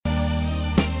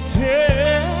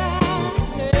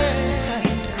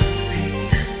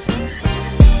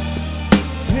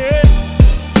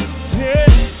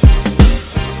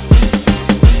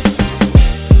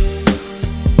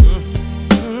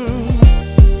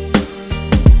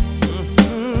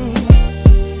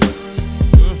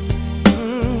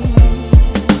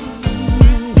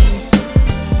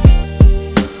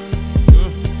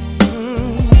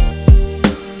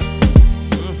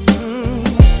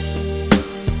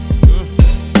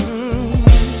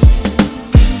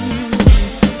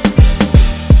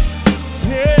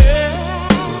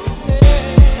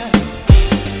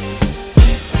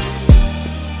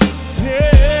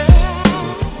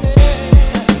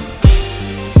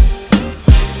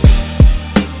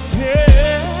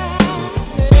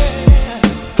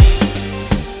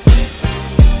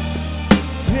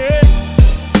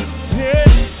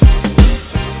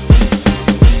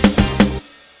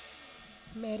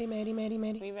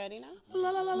ready now?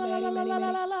 La la la la la la la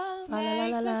la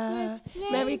la la.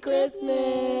 Merry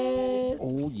Christmas.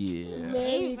 Oh yeah.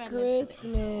 Merry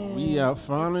Christmas. We are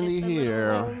finally Oh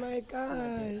here. my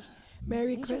gosh.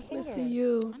 Merry Christmas to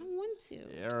you. I don't want to.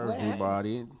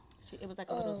 Everybody. It was like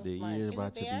a little The smudge. year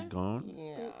about to be gone.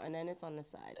 Yeah, and then it's on the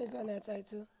side. It's on that side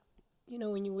too. You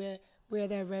know when you wear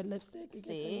that red lipstick. It gets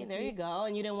on See, your there teeth. you go.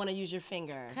 And you didn't want to use your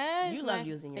finger. You love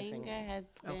using your finger. Has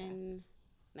been.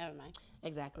 Never mind.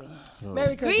 Exactly.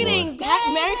 Merry Christmas. Greetings.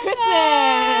 Merry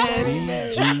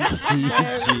Christmas.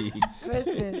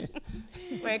 Christmas.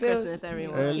 Merry Christmas,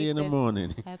 everyone. Early in the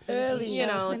morning. Early. You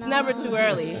know, it's never too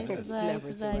early. It's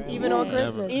never too early. Even on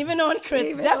Christmas. Even on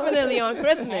Christmas. Definitely on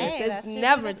Christmas. Hey, it's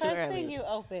never too first thing early. you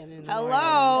open. In the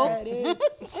Hello. That is.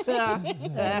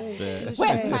 That is.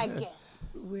 morning. Where's my gift?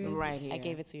 Right here. I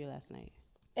gave it to you last night.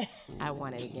 I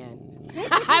want it again.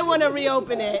 I want to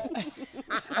reopen it.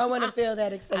 I want to feel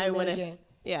that excitement again.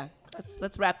 Yeah.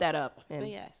 Let's wrap that up and But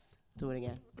yes, do it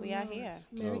again. we are here.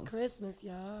 Merry Christmas,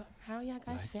 y'all. How are y'all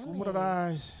guys feeling? What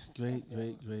eyes? Great.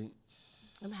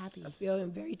 I'm happy. I'm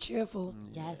feeling very cheerful.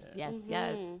 Yes.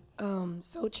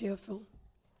 So cheerful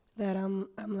that I'm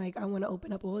like I want to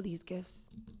open up all these gifts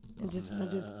and just want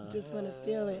to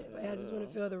feel it. Like I just want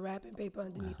to feel the wrapping paper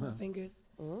underneath my fingers.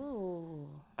 Ooh.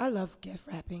 I love gift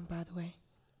wrapping, by the way.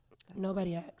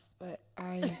 Nobody asks, but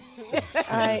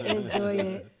I enjoy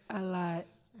it a lot.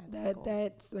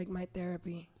 That's like my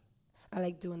therapy. I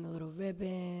like doing the little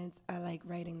ribbons. I like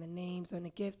writing the names on the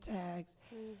gift tags.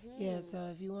 Yeah,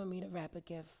 so if you want me to wrap a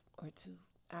gift or two,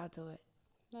 I'll do it.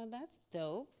 No, that's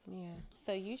dope. Yeah.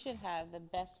 So you should have the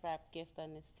best wrapped gift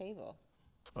on this table.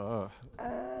 No.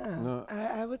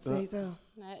 I would say so.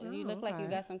 You look like you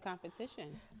got some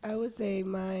competition. I would say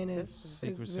mine is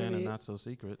Secret is Santa, really, not so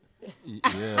secret.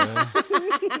 Yeah.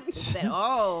 Said,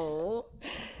 oh.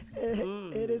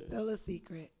 it is still a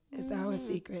secret. It's our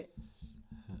secret.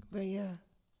 But yeah.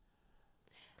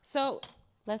 So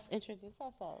let's introduce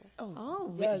ourselves.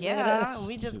 Oh, yeah.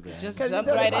 We just 'Cause you jumped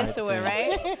told right me- into it,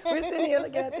 right? We're sitting here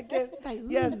looking at the gifts.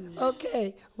 Yes,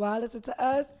 okay. Well, listen to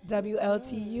us,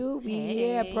 WLTU. We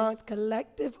here at Bronx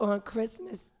Collective on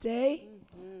Christmas Day.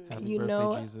 Happy You birthday,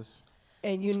 know- Jesus.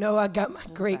 And you know I got my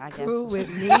great I guess. crew with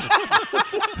me.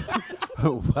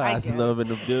 Wise love in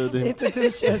the building.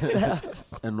 Introduce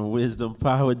yourselves. And the Wisdom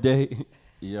Power Day.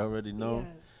 You already know. Yes.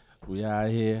 We out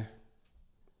here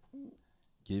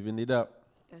giving it up.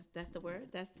 That's the word.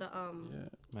 That's the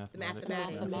Mathematics.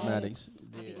 Mathematics.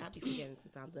 I be forgetting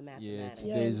sometimes the Yeah, mathematics.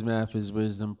 today's math is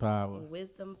wisdom power.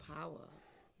 Wisdom power.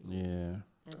 Yeah.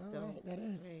 That's All dope. right, that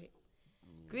is. Great.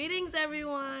 Greetings,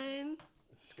 everyone.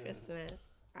 It's Christmas.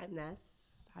 I'm Ness.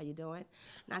 How you doing?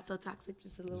 Not so toxic,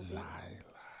 just a little bit.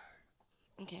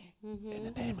 Okay.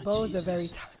 These bows are very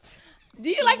toxic. Do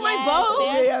you like my bows?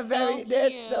 They are very. They're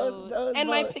cute. those And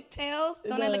my bows. pigtails?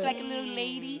 Don't I look like a little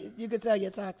lady? You could tell you're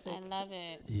toxic. I love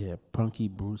it. Yeah, Punky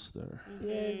Brewster.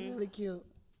 Yeah, it's really cute.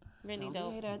 Really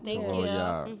dope. Later. Thank Oh, you.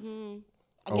 yeah.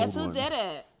 I guess Old who one. did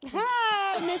it?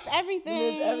 Hi, miss everything.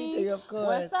 Miss everything, of course.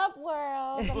 What's up,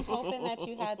 world? I'm hoping that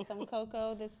you had some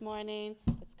cocoa this morning.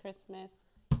 It's Christmas.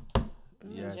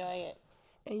 Yes. Enjoy it.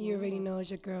 And you already know it's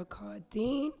your girl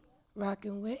Cardine,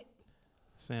 rocking with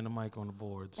Santa Mike on the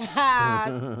boards.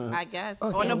 I guess.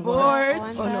 On the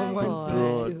boards. on the one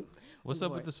Broad. two. What's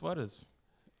up with the sweaters?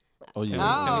 Oh, Can,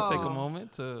 yeah. can we take a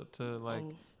moment to like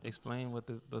explain what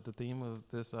the theme of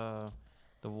this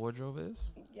the wardrobe is?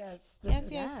 Yes.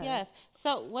 Yes.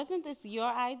 So wasn't this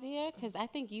your idea? Because I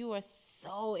think you were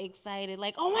so excited.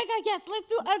 Like, oh my God, yes, let's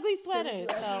do ugly sweaters.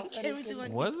 So, Can we do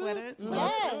ugly Was it? sweaters?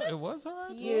 yes. It was her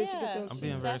idea? Yeah, she could Yeah. feel I'm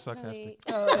being very sarcastic.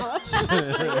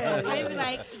 I'd be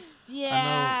like,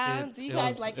 yeah. I know Do you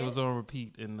guys like it it? was on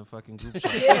repeat in the fucking group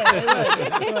chat.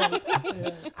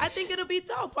 I think it'll be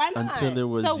dope. Why not? Until it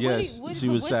was, So yes, she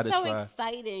was what's satisfied. so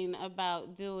exciting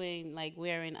about doing, like,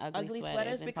 wearing ugly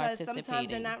sweaters and because sometimes they're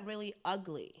participating? not really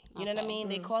ugly. You know what I mean?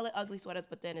 They call it ugly sweaters,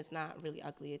 but then it's not really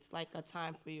ugly. It's like a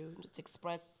time for you to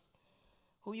express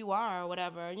who you are or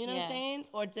whatever. You know what I'm saying?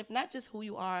 Or not just who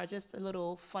you are, just a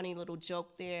little funny little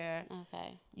joke there.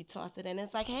 Okay. You toss it in.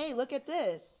 It's like, hey, look at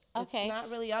this. Okay. It's not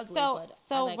really ugly. So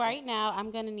but I like right it. now, I'm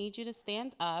going to need you to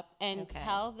stand up and Okay.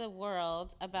 tell the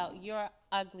world about your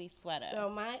ugly sweater. So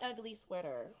my ugly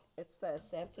sweater, it says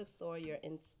Santa saw your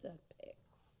Insta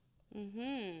pics.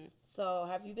 Mm-hmm. So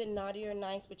have you been naughty or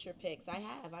nice with your pics? I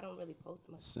have. I don't really post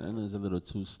much. Santa's a little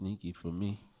too sneaky for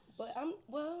me. But I'm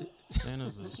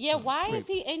Santa's a Yeah, why is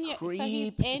he in your? So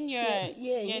he's in your. Yeah,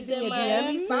 your he's in your DMs? DMs.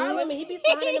 He following me. He be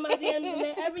sliding in my DMs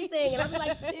and everything. And I be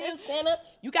like, chill, Santa.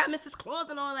 You got Mrs. Claus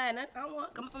and all that. And I don't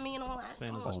want coming for me and all that.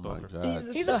 Santa's Oh a my stalker. God.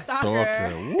 He's a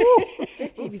stalker. Woo.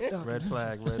 He be stalking. Red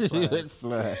flag, red flag. Red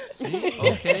flag. See?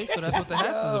 Okay, so that's what the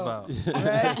hats is about.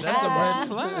 That's a red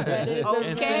flag. And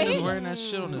Okay. Santa's wearing that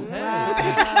shit on his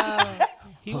head.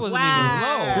 He wasn't even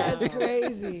low. That's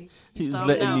crazy. He's So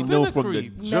letting now- you know Been a from the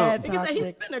creep. Mad jump. Nigga said he's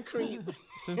toxic. been a creep.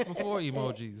 Since before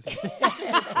emojis.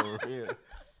 For real.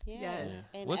 Yes.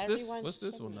 And What's this? everyone What's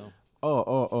this should one know.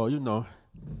 though? Oh, you know.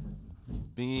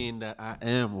 Being that I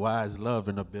am Wise Love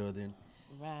in the building,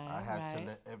 Right. I have to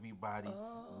let everybody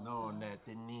know that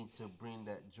they need to bring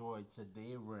that joy to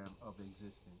their realm of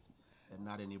existence and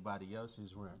not anybody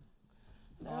else's realm.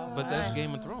 But that's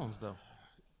Game of Thrones though.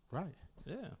 Right.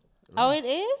 Yeah. Oh, it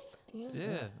is.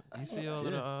 Yeah. You see all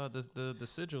of the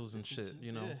sigils and shit,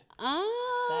 you know.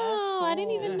 Oh, I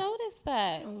didn't even notice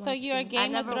that. So you're a Game I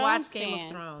of never Thrones watched fan. Game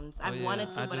of Thrones. Oh, I've yeah. wanted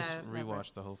to, I but just I never.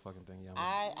 rewatched the whole fucking thing. Yeah,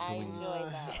 I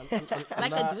enjoyed that.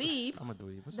 Like a dweeb. I'm a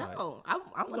dweeb. It's alright. No, I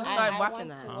want to I start want watching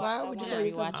to that. wa- Why I would you wanna call rewatch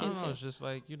yourself I it don't know. too. It's just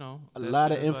like, you know. A that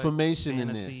lot shit of is like information in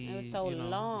there. fantasy, It was so you know.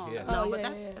 long. Yeah. No, Oh, but yeah,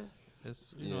 that's yeah.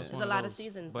 It's Yeah. it's There's one a lot of those-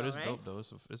 seasons, but though, it's right? dope though.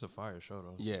 It's a fire show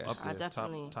though. It's Yeah. up I there,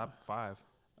 definitely- top 5.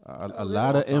 A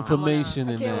lot of information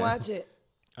I in can't there. watch it.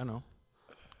 I know.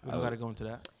 We don't gotta go into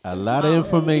that. A lot of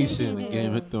information in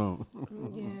Game of Thrones.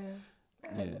 Yeah.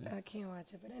 I can't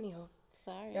watch it. But anyhow,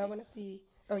 Sorry. y'all want to see?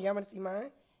 Oh, y'all want to see mine?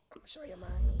 I'm gonna show you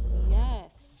mine.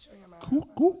 Yes. Show you mine.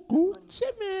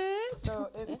 Jimmy. So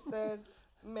it says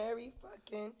 "Merry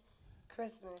fucking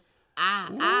Christmas." Ah.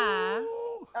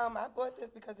 I bought this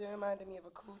because it reminded me of a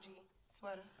Coogee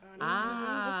sweater.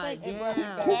 Ah. It's like It brought me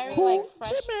back very to- like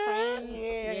Fresh Prince.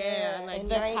 Yeah, like and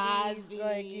the 90s, Cosby.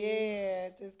 like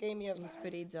it just gave me a vibe. It's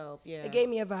pretty dope. Yeah. It gave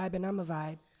me a vibe, and I'm a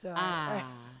vibe. So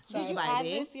Did you add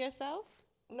this yourself?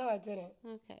 no, I didn't.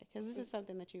 Okay, because this is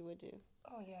something that you would do.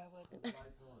 Oh yeah,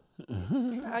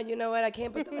 I would. You know what? I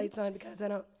can't put the lights on because I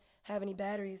don't have any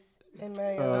batteries in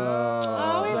my.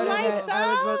 Oh, it sweater lights that I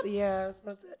was up. supposed to. Yeah, I was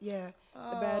supposed to. Yeah,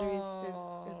 the batteries is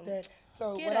dead.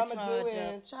 So Get what a I'm gonna do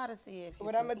charger. is. Try to see if you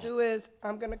What I'm gonna do is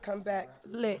I'm gonna come back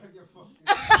lit.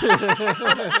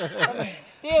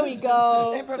 There we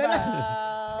go. Improvise.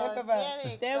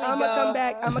 There we I'm go.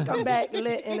 gonna come back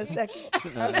lit in a second. I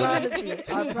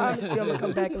promise you. I'm gonna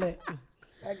come back lit.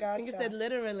 I got I think you. it said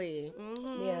literally.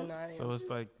 Mm-hmm. Yeah, no, I ain't. So it's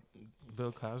like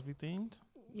Bill Cosby themed.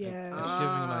 Yeah. It's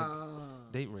giving like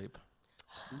date rape.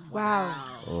 Wow.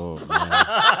 Oh,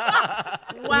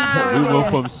 man. We went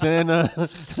from Santa.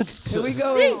 Here we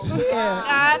go. Yeah.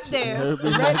 God damn. Red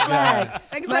flag.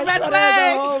 Like it's My a red sweater has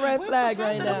flag. a whole red flag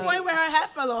right To the now. point where her hat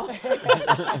fell off.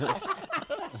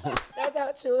 That's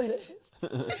how true it is.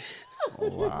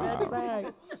 Wow. Red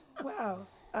flag. Wow.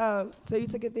 So you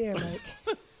took it there, Mike.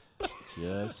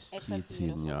 Just It's a kidding,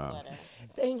 beautiful y'all. sweater.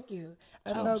 Thank you.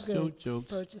 I felt good jokes.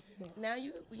 purchasing it. Now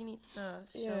you need to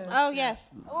show Yeah. us. Oh yes.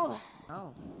 Oh.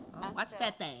 Oh. Watch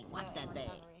that thing. Watch that thing.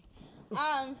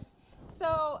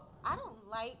 So I don't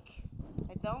like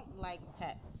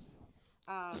pets.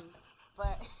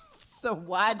 But So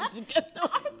why did you get I those?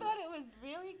 thought it was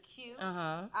really cute.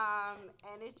 Uh-huh.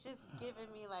 And it's just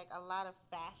given me like a lot of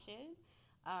fashion.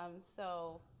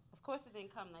 So of course it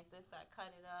didn't come like this. I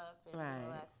cut it up and all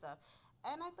Right. that stuff.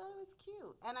 And I thought it was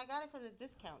cute. And I got it from the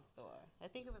discount store. I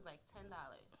think it was like $10.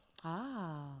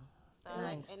 Ah. So I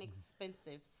like Nice.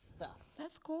 inexpensive stuff.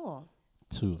 That's cool.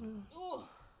 2. Ooh.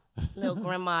 Little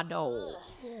grandma dog.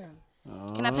 Yeah.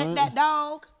 Can I pet that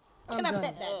dog? Can I done.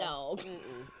 pet that dog?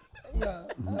 Yeah.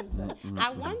 I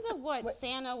wonder what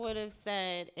Santa would have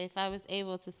said if I was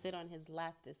able to sit on his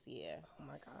lap this year. Oh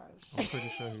my gosh. I'm pretty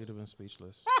sure he'd have been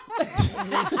speechless.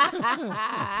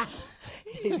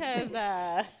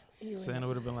 Because Santa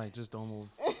would have been like, just don't move.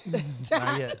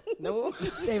 Not yet. No.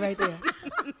 Stay right there.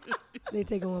 They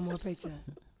taking one more picture.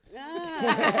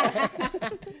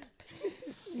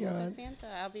 Yeah. Santa,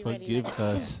 I'll be ready. Forgive next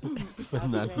us for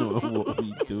not knowing what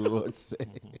we do or say.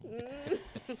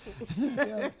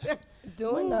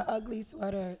 Doing the ugly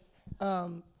sweaters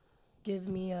give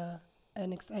me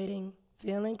an exciting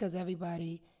feeling because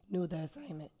everybody knew the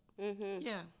assignment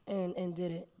Yeah. and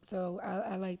did it. So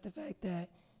I like the fact that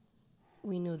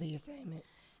we knew the assignment.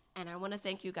 And I want to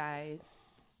thank you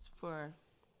guys for,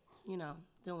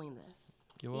 doing this.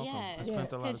 You're welcome. I Yes,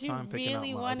 spent a lot of because you time picking out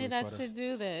really my wanted ugly us to sweater.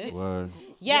 do this. Word.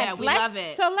 Yes, Yeah, we let's- love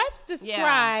it. So let's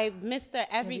describe Mr.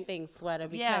 Everything sweater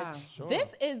because Yeah. Sure.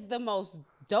 this is the most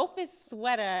dopest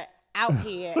sweater out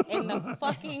here in the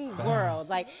fucking world.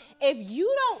 Like, if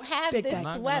you don't have Big this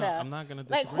facts. sweater, I'm not gonna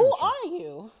like, disagree who with you. are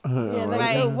you? Yeah, like,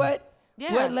 Right. so what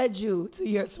Yeah. What led you to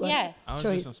your sweater? Yes. I was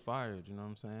choice? just inspired. You know what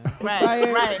I'm saying?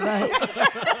 Right. Right.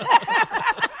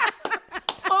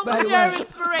 What By was your what?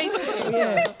 inspiration?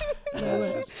 Yeah.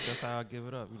 That's how I give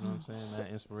it up. You know what I'm saying? That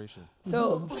inspiration.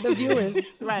 So for the viewers,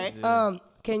 Right.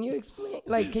 can you explain?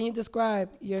 Like, can you describe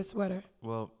your sweater?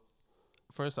 Well,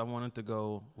 first I wanted to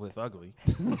go with ugly.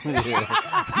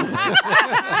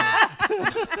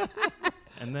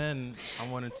 And then I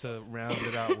wanted to round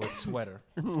it out with sweater.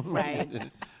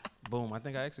 Right. Boom. I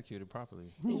think I executed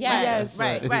properly. Yes.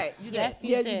 Right. You Yes, did. you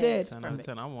Yes, did. you did. 10 out of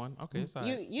 10. I won. Okay, it's all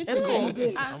You right. you It's did. cool. You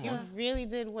did. You really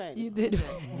did win. You did.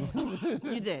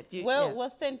 You did. We'll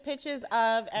send pictures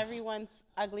of everyone's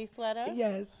ugly sweater.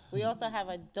 Yes. We also have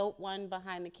a dope one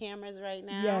behind the cameras right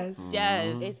now. Yes.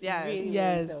 Yes. It's yes. really,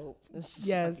 Yes. really dope.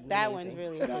 Yes. That one's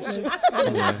really dope.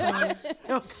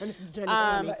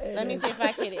 Let me see if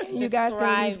I can You guys can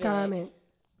leave describe it. comments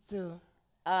too.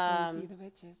 See the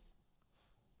pictures.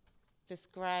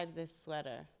 Describe this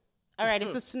sweater. All right,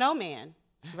 it's a snowman,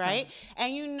 right?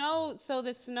 And you know, so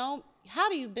the snow, how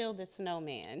do you build a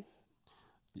snowman?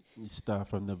 You start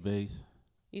from the base.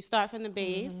 You start from the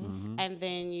base, and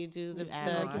then you do the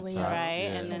add on. right,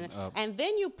 Yeah, and up.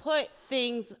 then you put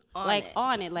things On like it.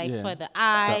 on it, like Yeah. for the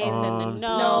eyes and the arms.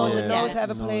 nose. No, the Yeah. nose Yes. have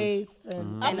a Nose. place.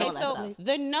 And And Okay, all that so stuff.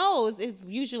 the nose is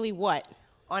usually what?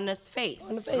 On his face.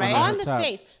 On the face. Right? On the the top.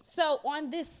 face. So on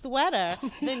this sweater,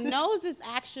 the nose is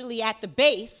actually at the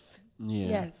base Yeah.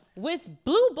 yes. with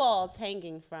blue balls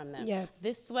hanging from them. Yes.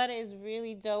 This sweater is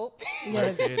really dope.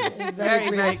 Yes. Creative. It's Very,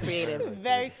 very creative. creative.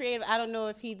 Very creative. I don't know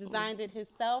if he designed it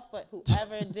himself, but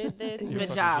whoever did this, You're a Good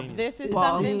fucking job. genius. this is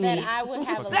Balls something that deep. I would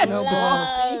have No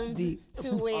balls loved deep.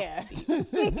 to wear.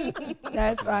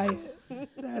 That's right.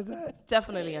 That's a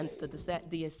Definitely understood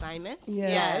the assignment.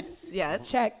 Yes. Yes.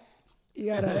 check. You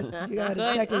gotta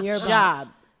Good check in your box. job.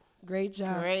 Great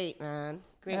job. Great, man.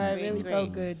 Great, I great, really great.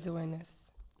 felt good doing this.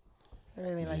 I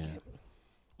really like it.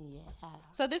 Yeah.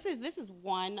 So this is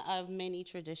one of many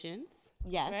traditions.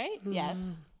 Yes. Right? Yes.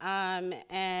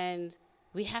 And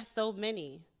we have so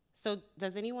many. So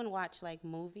does anyone watch like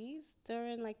movies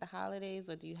during like the holidays,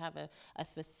 or do you have a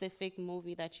specific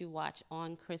movie that you watch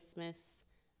on Christmas?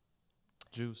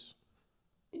 Juice.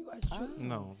 You watch Truth?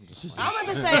 No. I'm just I'm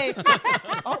about to say,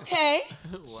 okay.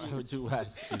 Why would you watch?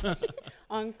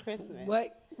 On Christmas.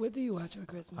 What do you watch on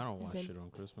Christmas? I don't if watch any? shit on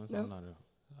Christmas. No?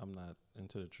 I'm not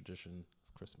into the tradition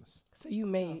of Christmas. So you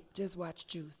may just watch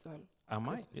Juice on. I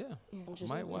might, yeah. Just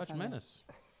Might watch different. Menace.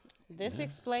 This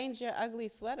explains your ugly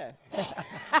sweater. Doesn't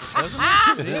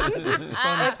it? See? It's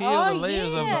starting to peel the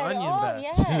layers of the onion back.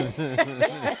 Yes.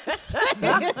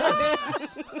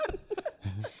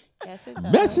 Yes, it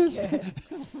does. Message.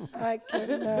 I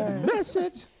cannot.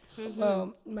 Message.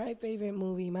 Well, my favorite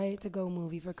movie, my to-go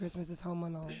movie for Christmas is Home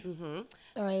Alone.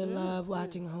 I love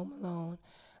watching Home Alone.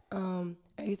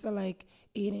 I used to like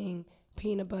eating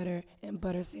peanut butter and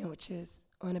butter sandwiches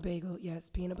on a bagel. Yes,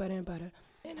 peanut butter and butter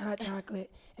and hot chocolate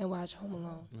and watch Home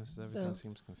Alone. Mrs. Everything So-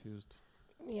 seems confused.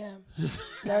 Yeah,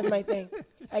 that was my thing.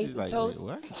 I used She's to like, toast. "Wait,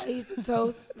 what?" I used to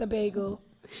toast the bagel,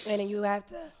 and then you have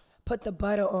to put the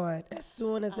butter on as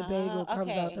soon as the bagel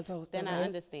comes out the toaster. Then I right?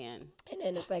 understand. And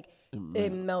then it's like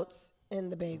it melts in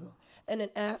the bagel, and then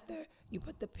after you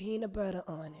put the peanut butter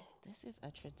on it. This is a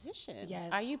tradition.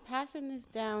 Yes. Are you passing this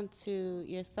down to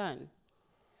your son?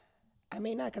 I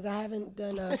may not, because I haven't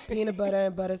done a peanut butter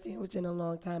and butter sandwich in a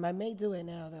long time. I may do it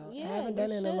now though. I Yeah, haven't you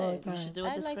done it in a long should. time. You should do it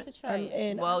I'd this like to Christmas. try it.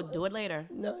 And Well, do it later.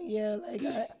 No, yeah, like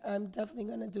I'm definitely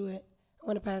gonna do it. I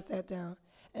want to pass that down.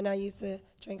 And I used to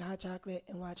drink hot chocolate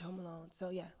and watch Home Alone. So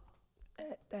yeah,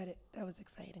 that was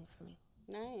exciting for me.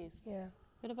 Nice. Yeah.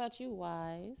 What about you,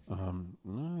 Wise? No,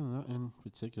 nothing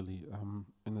particularly. I'm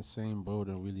in the same boat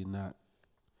and really not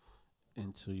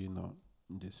into,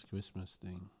 this Christmas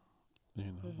thing,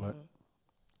 but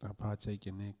I partake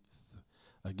in it.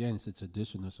 Again, it's a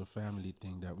tradition, it's a family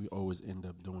thing that we always end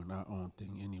up doing our own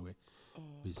thing anyway,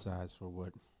 besides for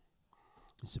what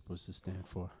it's supposed to stand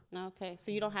for. Okay,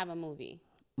 so you don't have a movie.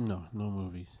 No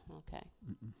movies. Okay.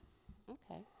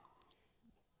 Okay.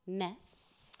 Ness.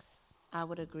 I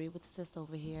would agree with sis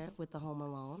over here with the Home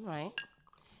Alone, right?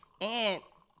 And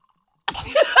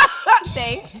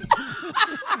thanks.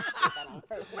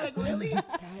 Like really?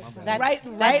 That's Right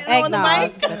that's on the eggnog.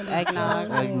 mic. That's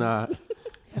eggnog. Eggnog.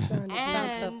 That sounded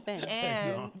Sounds so thin.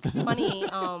 And funny,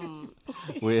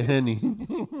 With Henny.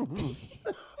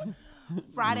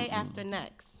 Friday after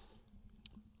next,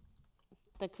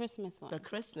 The Christmas one. the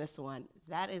Christmas one.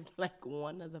 That is like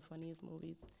one of the funniest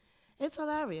movies. It's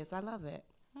hilarious. I love it.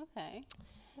 Okay.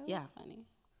 That Yeah. was funny.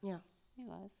 Yeah. It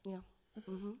was. Yeah.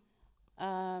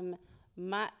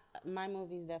 My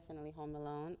movie's definitely Home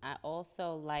Alone. I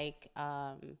also like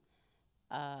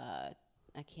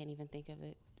I can't even think of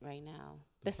it right now.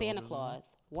 The Santa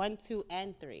Claus 1, 2,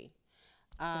 and 3.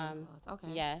 Santa Claus.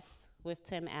 Okay. Yes, with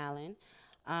Tim Allen.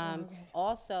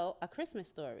 Also, A Christmas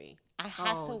Story. I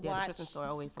have to watch. The Christmas Story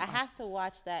always. I have to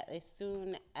watch that as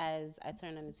soon as I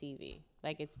turn on the TV.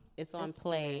 Like it's on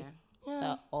play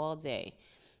all day.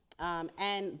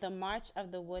 And The March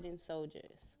of the Wooden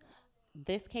Soldiers.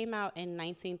 This came out in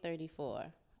 1934.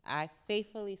 I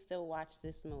faithfully still watch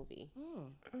this movie.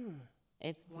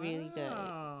 It's really good.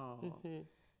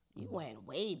 You went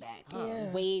way back, huh?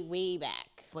 Yeah. Way, way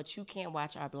back. But you can't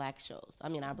watch our black shows. I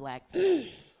mean, our black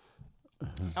films.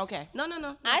 Okay. No.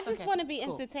 I just want to be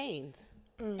entertained.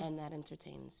 And that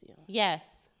entertains you.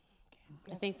 Yes.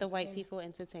 I think the white people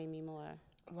entertain me more.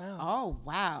 Wow. Oh,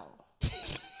 wow.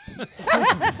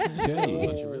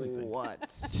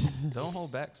 What? Don't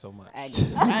hold back so much.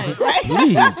 Right.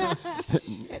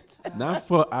 Please. Not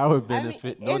for our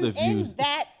benefit, nor the views.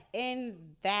 In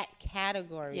that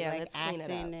category, Yeah, like let's clean it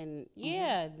acting up.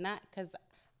 and not because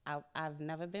I've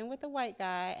never been with a white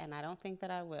guy, and I don't think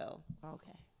that I will.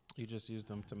 Okay. You just use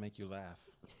them to make you laugh.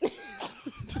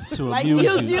 To Like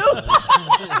amuse you.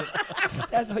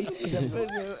 That's what you need.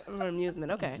 For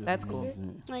amusement. Okay, that's cool.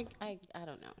 Like I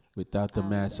don't know Without the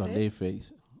mask on their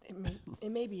face.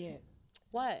 It may be it.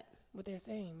 what What they're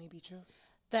saying may be true.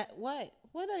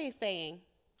 what are they saying?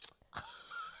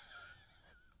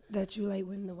 That you like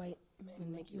when the white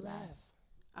men make you laugh.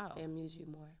 Oh, They amuse you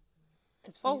more.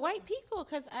 It's for for you. white people,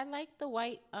 because I like the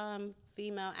white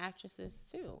female actresses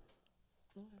too.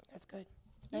 That's good.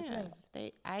 That's Yeah,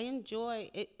 nice. I enjoy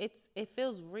it. It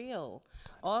feels real.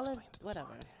 All of whatever.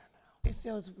 It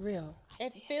feels real.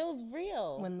 It feels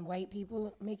real. When white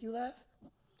people make you laugh,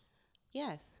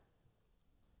 Yes.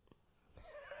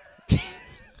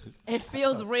 It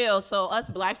feels real, so us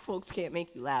black folks can't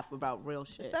make you laugh about real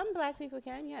shit. Some black people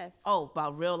can, yes. Oh,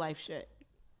 about real life shit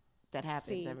that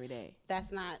happens See, every day.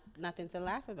 That's not nothing to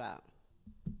laugh about.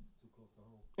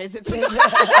 Is it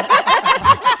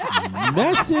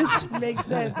Message. makes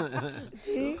sense.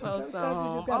 See, close to sometimes we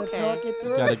home. just gotta Okay. talk it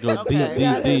through. Gotta go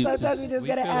Okay. deep. Sometimes we just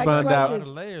gotta ask Find out. A lot questions.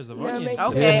 of layers of Yeah, onions. makes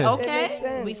today. okay? Yeah. It makes Okay,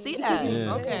 sense. we see that.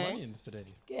 Yeah. Okay, Onions today.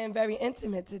 Getting very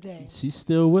intimate today. She's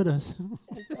still with us.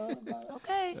 It's all about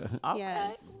okay, okay.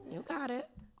 Yes. You got it.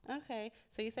 Okay.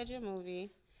 So you said your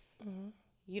movie. Mm-hmm.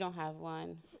 You don't have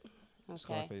one. Okay.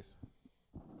 Scarface.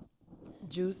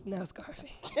 juice, now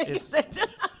Scarface.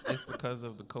 It's because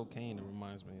of the cocaine. It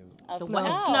reminds me of. The Snow.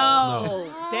 wet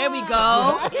snow. There we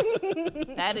go.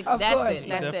 That's course. it. He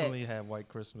That's definitely it. had white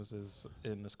Christmases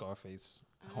in the Scarface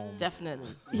home. Definitely.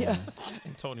 Yeah.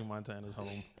 In Tony Montana's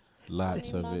home.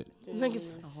 Lots of it. Niggas,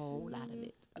 a whole lot of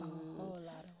it. A whole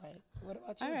lot of white. What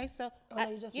about you? All right, so Oh, no,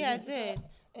 you just- yeah, I you just did. got-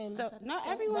 and So that's- not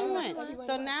oh, everyone no, went. everyone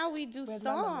So went. now we do Where's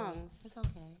my number? songs. It's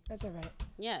okay. That's all right.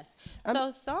 Yes.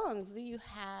 So songs. Do you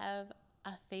have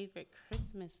a favorite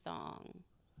Christmas song?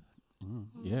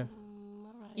 Yeah.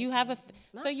 You have a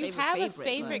Not so you favorite, have a favorite,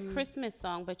 favorite Christmas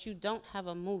song, but you don't have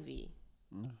a movie.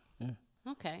 Yeah.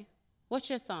 Okay. What's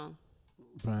your song?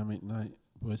 Brian McKnight,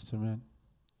 Boyz II Men,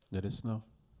 Let It Snow.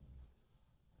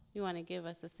 You want to give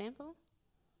us a sample?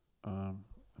 I'm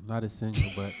not a singer,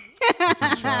 but I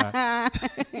can try.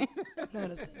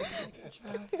 Not a single I can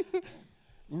try.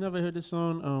 You never heard the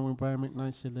song when Brian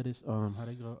McKnight said, "Let it how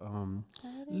they go?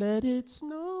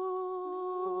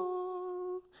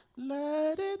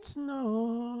 Let it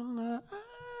snow, now,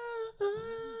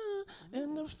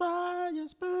 and the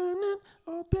fire's burning.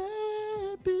 Oh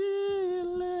baby,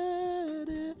 let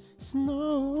it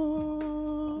snow,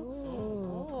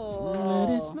 let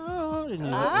it snow."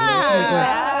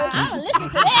 I don't listen to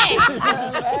that.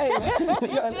 All right. You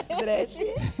gonna listen to that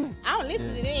shit? I don't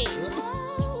listen to that.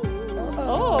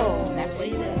 Oh, That's what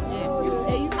he did. Yeah.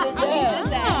 Hey, you did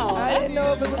that. wow. I didn't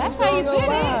know if it was That's a how you song or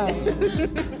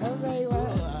did why. All right, wow.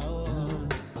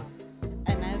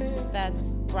 And that's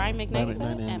Brian McKnight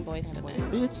McKnight and Boyz II Men.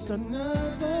 It's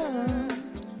another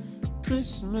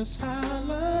Christmas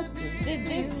holiday. Did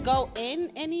this go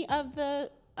in any of the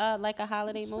like a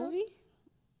holiday movie?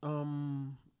 No?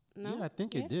 Yeah, I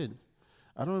think Yeah? it did.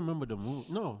 I don't remember the movie.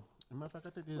 No, as a matter of fact, I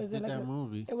think they just Was it did like that a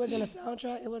movie. It wasn't a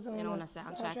soundtrack. It wasn't And on a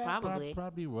soundtrack, probably.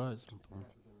 Probably was.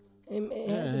 It Yeah,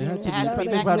 had to be. it had on to the It has to be soundtrack.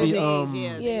 back in Probably, the days,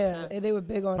 yeah. Yeah, they were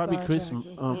big on Probably soundtracks Chris and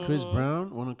stuff. Chris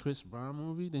Brown, one of Chris Brown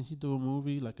movie. Then he do a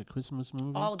movie like a Christmas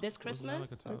movie. Oh, this Christmas?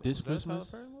 This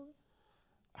Christmas?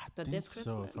 I the think This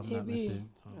so, if Christmas? I'm not Maybe. mistaken.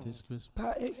 This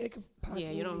Christmas. It could possibly.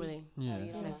 Yeah, you don't be. really Yeah,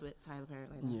 mess with Tyler Perry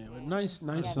like that. yeah, but nice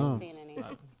Haven't songs. seen any. I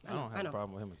don't have I a know.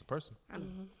 problem with him as a person.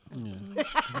 Yeah.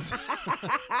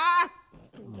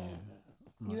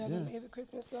 You have Yeah. a favorite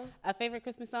Christmas song? A favorite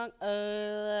Christmas song?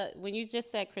 When you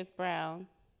just said Chris Brown,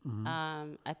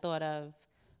 I thought of,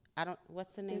 I don't.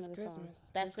 What's the name It's of the song? Christmas.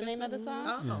 That's the name of the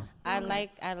song. Oh. I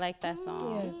like that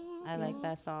song. Yes. I like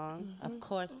that song. Of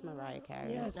course, Mariah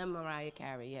Carey. Yes. And Mariah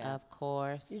Carey, yeah. Of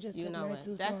course. You just You took know my it.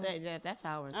 two That's songs. that's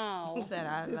ours. Oh. He said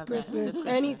I This love Christmas, that.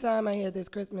 anytime I hear this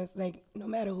Christmas, like no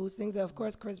matter who sings it, of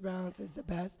course Chris Brown's is the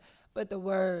best, but the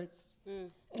words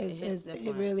is it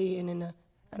different. really I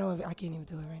don't know if I can't even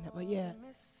do it right now, but yeah.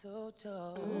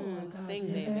 Sing,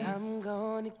 baby. I'm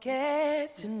gonna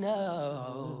get to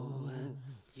know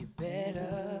you better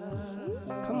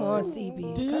Come on,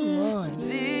 CB. Come on.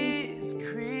 this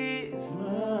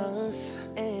Christmas.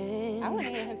 I want to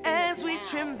hear him sing As it we now.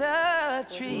 trim the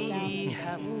tree,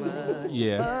 how much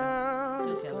fun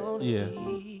it's gonna Yeah.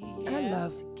 be. I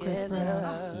love Chris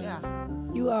Brown. Yeah.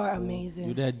 You are You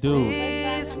amazing. that dude.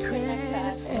 This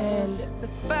Christmas, And the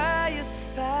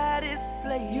fireside is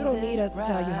blazing. you don't need us to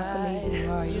tell you how amazing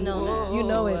you are. You know that. You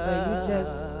know it, but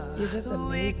you're just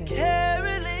amazing.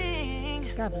 caroling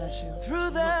God bless you. through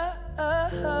the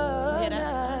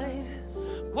night.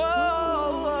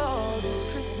 Whoa, this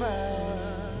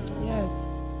Christmas Yes.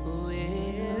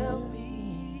 will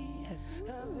be. Yes.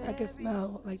 I can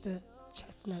smell like the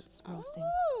chestnuts roasting.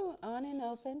 Ooh, on an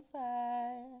open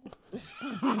fire.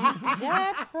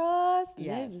 Jack Frost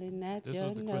nibbling at This your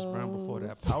was the Chris Brown before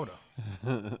that powder.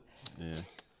 Yeah.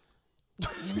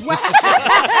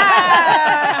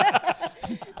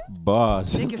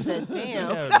 Boss. Nigga said,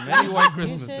 damn. Yeah, many white You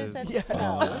should Christmases. have said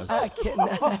no. I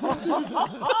cannot.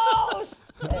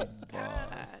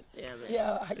 God damn it.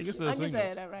 Yo, I He can still I can sing say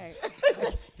it. it, all right.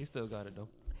 He still got it though.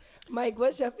 Mike,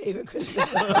 what's your favorite Christmas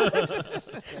song?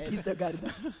 You still got it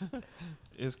though.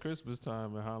 It's Christmas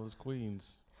time in Hollis,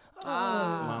 Queens.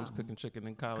 Mom's cooking chicken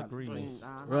and collard greens.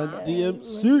 Run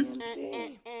DMC.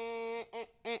 DMC.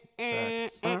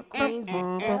 Facts. Queens.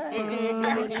 Oh,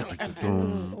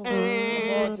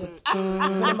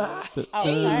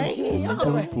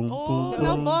 sorry. Boom, Oh, boom,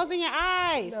 no boom. balls in your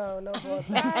eyes. No, no balls.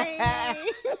 Sorry. I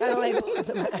don't like balls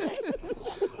in my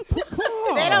eyes.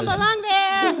 They don't belong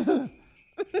there.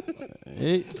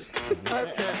 Hey,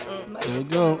 there we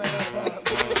go.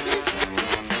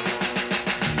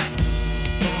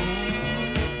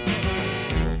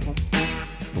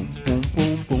 Boom, boom,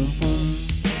 boom, boom,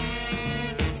 boom.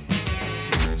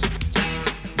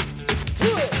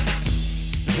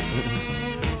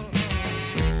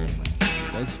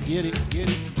 Let's get it, get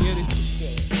it, get it.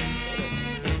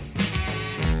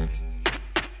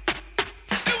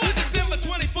 It was December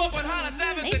 24th when Hollis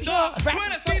Savage the dog. When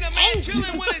I seen a man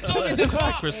chilling with his dog in the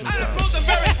car. Christmas I time. approached him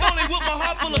very slowly with my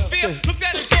heart full of fear. Looked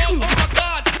at his dog, oh my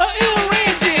God, a ill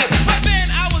reindeer. By then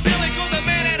I was illing 'cause the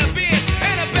man had a beard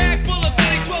and a bag full of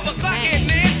goodies, 12 o'clock at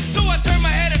night. So I turned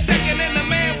my head a second and the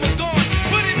man was gone.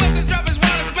 But he must have dropped his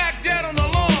wallet back dead on the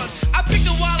lawn. I picked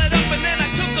the wallet up and then I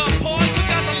took a pause, took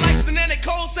out the lights and then it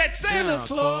cold said Santa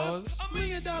Claus. $1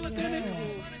 million dinner.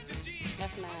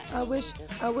 That's not.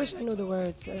 I wish I knew the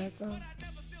words to that song.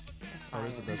 Oh,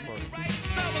 this is the best part. So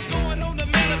I was going home to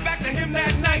mail it back to him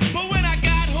that night. But when I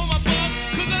got home, I bugged,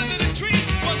 'cause under the tree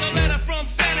was a letter from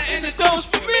Santa and it goes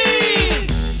for me.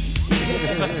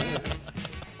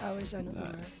 I wish I knew the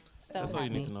words. So That's all you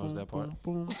need to know is that part.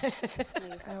 Boom. I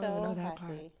don't know that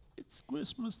part. It's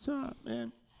Christmas time,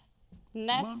 man.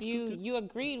 Ness, Mom's you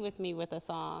agreed with me with a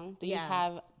song. Do you Yes.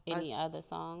 have any other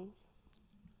songs?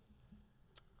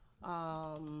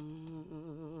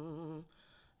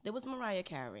 There was Mariah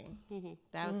Carey.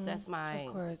 That's my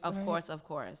Of course, right? of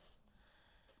course.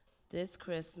 This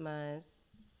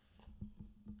Christmas,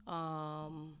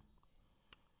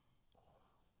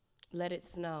 Let It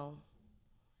Snow.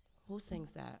 Who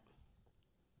sings that?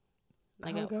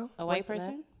 Like I'll go. a white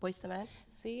person? Boyz II Men.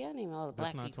 See, I don't even know the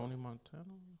That's black not people. Tony Montana.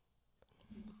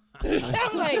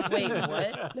 I'm like, wait,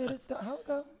 what? Let it snow. How it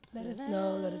go? Let it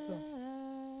snow. Let it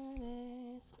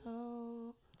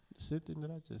snow. Same thing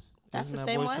that I just. That's Isn't the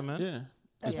that same Boyz one? II Men? Yeah.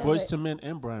 That's It's right. Boyz II Men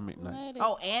and Brian McKnight. Let it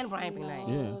Oh, and Brian snow, McKnight.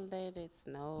 Yeah. Let it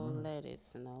snow, let it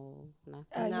snow.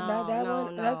 Nothing. Not that No,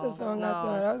 one. That's the no, song I no.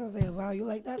 thought. I was gonna say, wow, you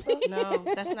like that song? No,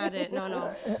 that's not it.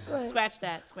 No. Scratch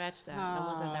that. That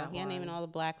wasn't that He one. ain't even all the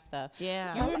black stuff.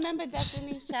 Yeah. You remember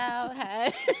Destiny's Child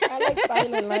had I like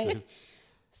Silent Light.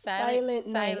 Silent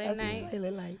Night. Silent I say Night?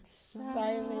 Silent Light.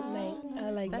 Silent Night. I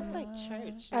like That's that. like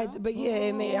church. But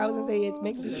yeah, I was gonna say it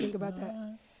makes me think about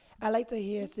that. I like to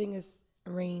hear singers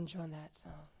range on that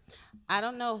song. I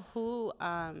don't know who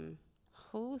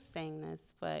sang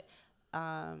this, but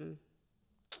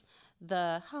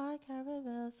the hard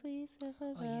caramel, sweet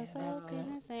silver bells, that's so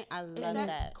can I sing? I Is love that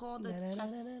that. called the I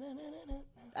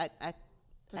think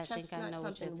I chestnut know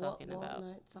what you're something, talking about.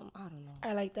 walnut, something, I don't know.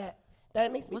 I like that.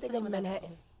 That makes me What's think the of name of that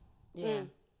Manhattan Yeah.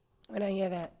 when I hear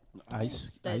that.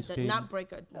 Ice skating. not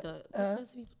breaker. The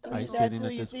Ice That skating too,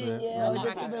 at you the see, square. yeah, or just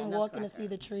Nutcracker, even walking to see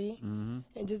the tree. Mm-hmm.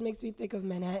 It just makes me think of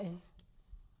Manhattan.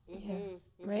 Yeah,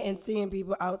 right, and seeing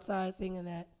people outside singing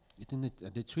that. Then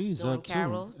the trees Doing up too.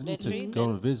 carols. I need The tree to go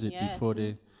and been- visit yes. before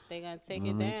they. They're gonna take Let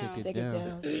it me down. take Take it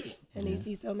down. And you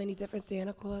see so many different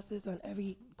Santa Clauses on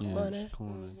every corner.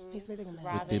 corner. Makes me think of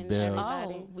Manhattan. With their Robbing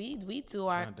bells. everybody. we do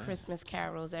our Christmas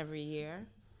carols every year.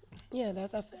 Yeah,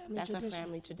 that's our family That's tradition. our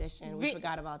family tradition. We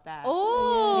forgot about that.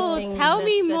 Oh, We sing tell the-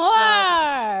 me the more. 12.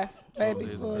 Right days of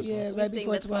before, Christmas. yeah, We right sing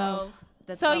before the 12.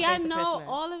 The So 12 y'all days of know Christmas.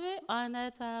 all of it on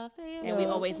the 12th day of And we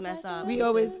Christmas. always mess up. We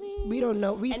don't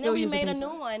know. We And still then we use the made a paper.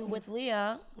 new one with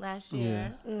Leah last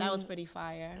year. That was pretty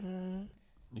fire.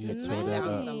 Yeah, It's tore written that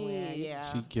down up. somewhere. Yeah.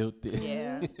 She killed it.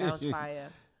 Yeah, that was fire.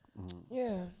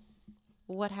 Yeah.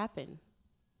 What happened?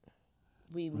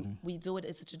 We do it.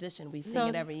 It's a tradition. We sing So-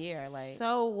 it every year. Like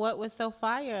So what was so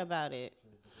fire about it?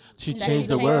 She That changed she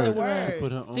the changed words. the words. She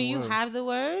put her own Do you words. have the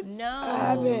words? no, I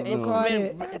haven't it's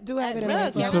recorded. been- I do have it in my Look,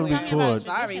 It's y'all phone. on gonna tell me about record.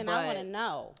 tradition. Sorry, I but- want to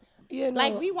know. Yeah, no.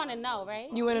 Like we want to know, right?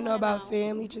 You want to We know wanna about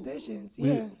family traditions? We-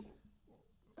 Yeah.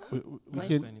 We Don't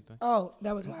can. say anything. Oh,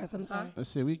 that was wise. I'm sorry. I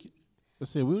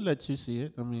said we'll let you see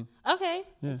it. I mean, Okay.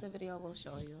 yeah. It's a video we'll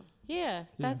show you. Yeah,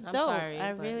 that's I'm dope. sorry,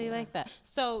 I but really yeah. like that.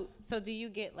 So do you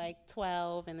get like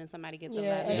 12 and then somebody gets Yeah,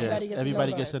 11? everybody Yes, gets a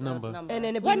everybody number. gets a number. And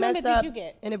then if What we number mess did up, you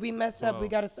get? and if we mess up, we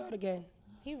 12. got to start again.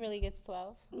 He really gets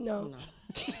 12. No.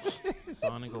 So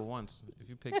I only go once. If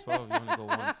you pick 12, you only go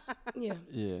once. Yeah.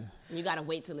 Yeah. You gotta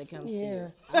wait till it comes to Yeah.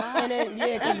 you. And then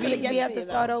because we Get have to to you,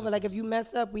 start over. Like if you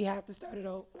mess up, we have to start it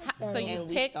over. So you And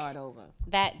we pick start over.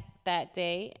 that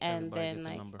day and Everybody then gets a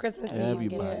like number. Christmas Eve. Everybody. Yeah,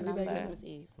 Gets a everybody number. gets Christmas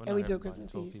Eve. Well, And we not do everybody,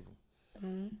 Christmas 12 Eve. people.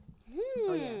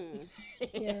 Oh yeah.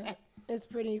 Yeah. It's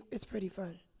pretty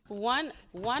fun.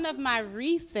 one of my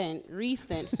recent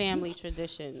family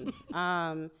traditions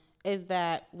is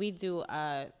that we do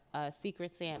a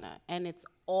Secret Santa, and it's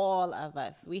all of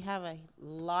us. We have a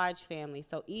large family,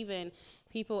 so even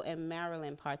people in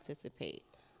Maryland participate.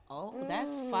 Oh,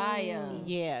 that's fire.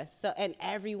 Yeah, so and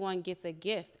everyone gets a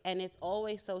gift, and it's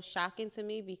always so shocking to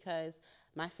me because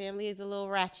my family is a little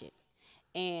ratchet,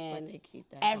 and they keep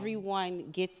that everyone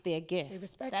gets their gift. They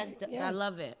respect That's it. I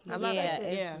love it. I love Yeah, it.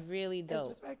 it's Yeah. really It's dope.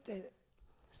 respected.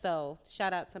 So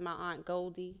shout out to my aunt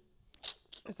Goldie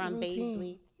It's a from routine.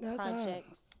 Baisley That's hard.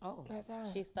 Projects. Oh. That's hard.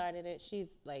 She started it.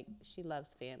 She's like, she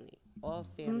loves family, all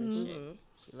family shit.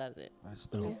 She loves it. That's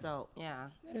dope. It's dope. Yeah.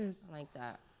 It is. I like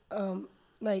that.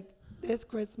 Like this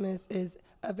Christmas is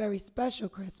a very special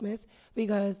Christmas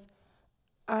because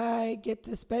I get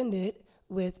to spend it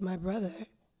with my brother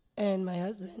and my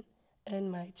husband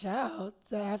and my child.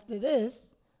 So after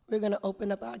this, we're gonna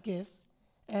open up our gifts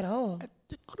at home.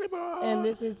 And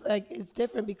this is like it's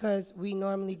different because we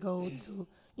normally go to,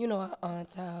 our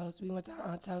aunt's house. We went to our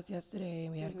aunt's house yesterday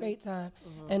and we had a great time.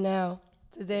 And now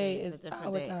today It's a is different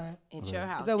our day. time. It's your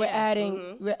house. So we're yeah.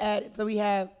 adding, so we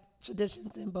have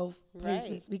traditions in both places.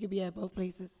 Right. We could be at both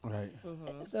places. Right.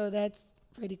 So that's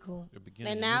pretty cool. You're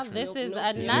beginning And a new now trend. this is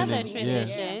Beginning, another yeah.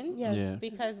 tradition Yes. Yeah.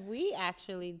 because we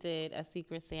actually did a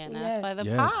Secret Santa Yes. for the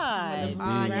Yes. pod. For the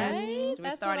pod, Indeed. yes. Right? We're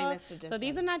That's starting what this tradition. So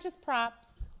these are not just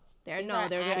props. They're These no, are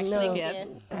they're actual actually No.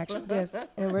 gifts. Actual gifts.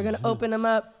 And we're going to open them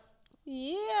up.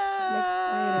 Yeah.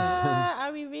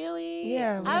 Are we really?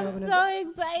 Yeah, we're I'm gonna so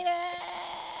open excited.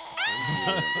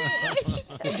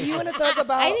 Do you want to talk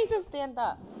about... I need to stand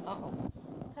up Uh-oh.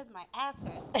 because my ass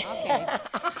hurts. Okay.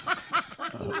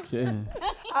 Okay.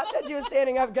 I thought you were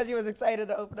standing up because you was excited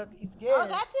to open up these gifts. Oh,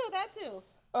 that too.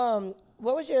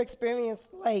 What was your experience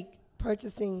like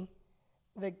purchasing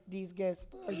these gifts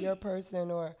for your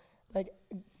person or like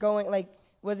going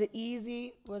was it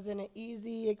easy? Was it an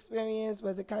easy experience?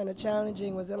 Was it kind of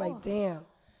challenging? Was it like damn,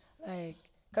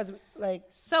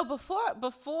 So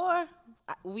before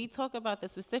we talk about the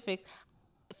specifics,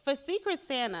 for Secret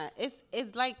Santa,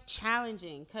 it's like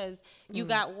challenging because you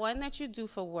got one that you do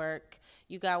for work,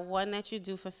 you got one that you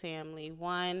do for family,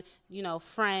 one,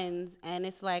 friends, and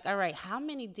it's like, all right, how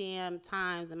many damn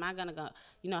times am I gonna go,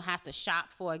 have to shop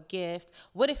for a gift?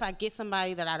 What if I get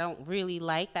somebody that I don't really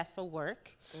like? That's for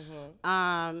work.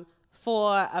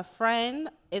 For a friend,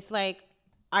 it's like,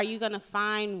 are you gonna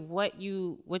find what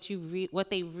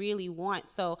they really want?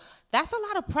 So that's a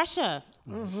lot of pressure.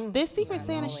 This Secret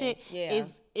Santa shit Yeah.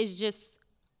 is just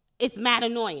it's mad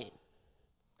annoying.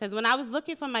 Because when I was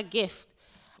looking for my gift,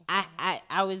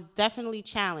 I was definitely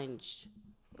challenged.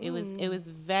 It was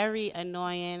very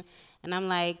annoying, and I'm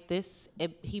like,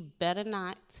 he better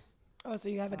not. oh, so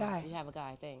you have a guy. You have a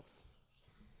guy. Thanks.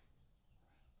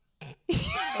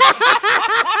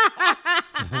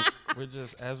 we're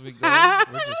just as we go,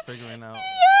 we're just figuring out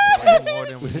way more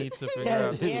than we need to figure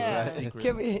out. Yeah. It's a secret.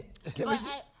 Can we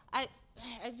I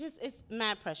it's just it's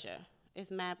mad pressure.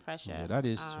 It's mad pressure. Yeah, that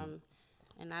is true.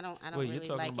 And I don't Wait, you're really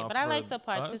talking like it, about but I like for to us or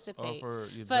participate. for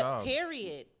your job?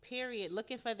 Period.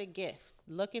 Looking for the gift,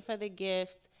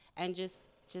 and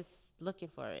just looking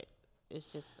for it.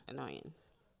 It's just annoying.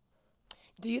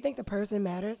 do you think the person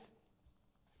matters?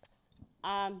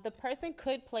 The person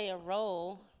could play a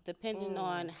role depending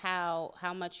on how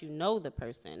much you know the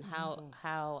person,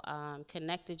 how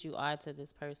connected you are to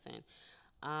this person,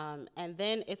 and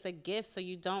then it's a gift, so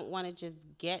you don't want to just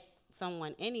get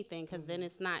someone anything because then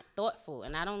it's not thoughtful,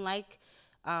 and I don't like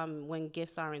when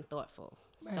gifts aren't thoughtful.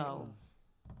 Right. So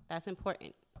that's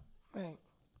important. Right.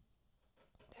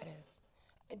 That is.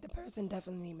 The person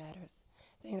definitely matters.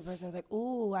 I think the person's like,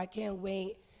 ooh, I can't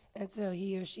wait until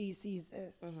he or she sees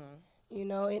this. You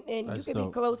know, and you That's can dope.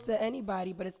 be close to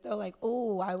anybody, but it's still like,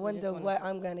 ooh, I wonder what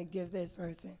I'm going to give this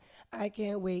person. I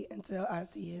can't wait until I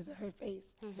see his or her face.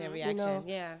 Their You reaction. know?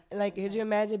 Yeah. Like, could you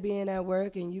imagine being at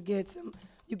work and you get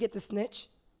the snitch?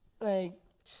 Like,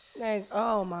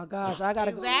 oh my gosh, I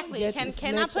gotta Exactly. go get the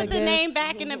Can I snitch put the again. name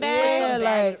back in the Yeah,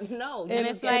 bag? like, No. And it-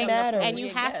 it's it like, matters. and you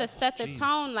have to set the Jeez.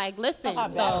 tone. Like, listen.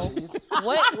 So, batteries.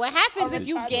 what happens if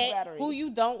you charge get battery. who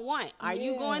you don't want? Are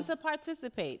you Yeah. going to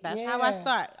participate? That's how I Yeah.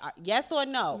 start. Yes or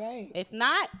no. Right. If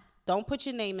not, don't put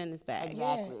your name in this bag.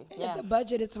 Exactly. And Yeah. if the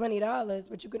budget is $20,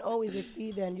 but you can always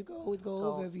exceed that, and you can always go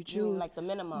over if you choose. like the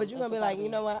minimum. But you're It's gonna be just like, gotta you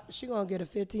be- know what? She gonna get a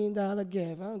 $15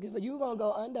 gift. I don't give a. You gonna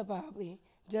go under probably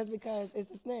just because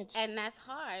it's a snitch. And that's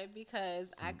hard because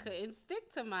I couldn't stick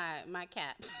to my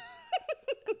cap.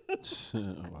 Wow.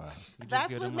 You just That's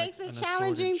get what them, makes it an assorted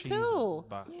challenging, cheese too.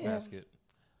 Basket,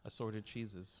 assorted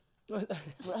cheeses, Yo,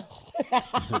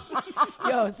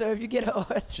 so if you get a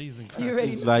horse, cheese and you crackers.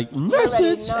 already It's like already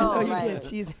message. know, so you like, get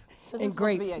cheese this and is supposed to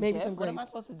grapes, be a maybe gift. some What am I grapes.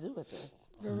 supposed to do with this?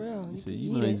 For real, You you see, can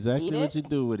you eat know it. exactly Eat what it? you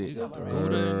do with it. You got the Gouda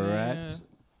in there. Rats.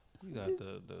 You got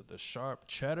the sharp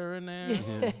cheddar in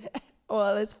there.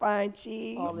 All this fine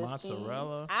cheese. All this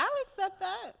Mozzarella. I'll accept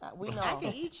that. We know. I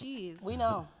can eat cheese We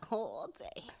know. all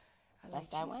day. That's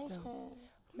that white cheese, shit. so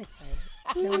I'm excited.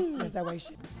 Can we? That's that white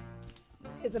shit.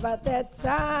 It's about that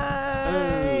time.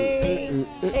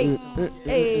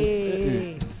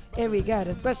 Hey. And we got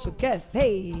a special guest.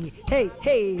 Hey.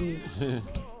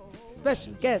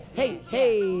 Special guest. Hey.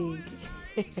 Oh,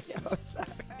 sorry.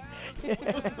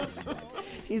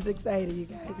 He's excited, you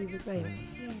guys. He's excited.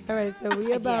 All right, so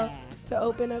we're about to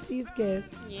open up these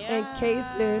gifts. And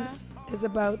Kason is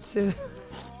about to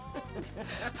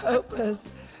help us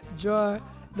draw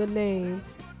the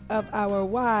names of our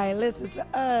why. Listen to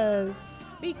us.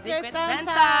 Secret Secret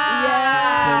Santa. Santa.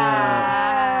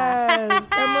 Yes.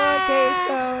 Come on,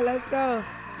 Queso. Let's go.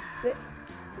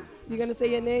 You gonna say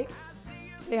your name?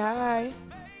 Say hi.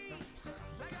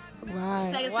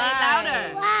 Why? Say it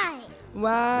louder.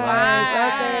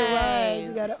 Why? Okay, why?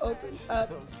 You gotta open up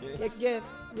your gift.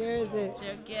 Where is it?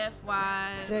 Your gift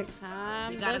wise. Check.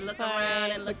 Time You gotta to look for around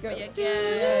it. and look for Look your up.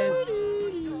 gift.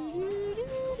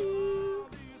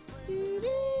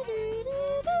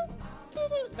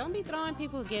 Don't be throwing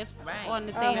people gifts Right. on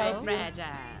the Very table. fragile.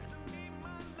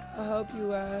 I hope you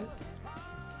was.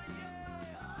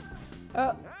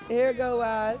 Oh, here go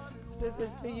Waz. This is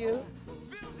for you.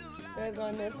 There's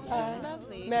on this side.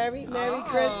 Lovely. Merry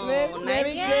Christmas.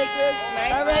 Merry nice. Christmas.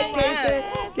 Nice All right, one. Kason,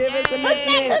 give us the Yay. next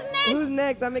name. Who's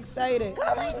next? I'm excited.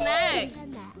 Who's next?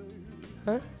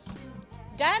 Huh?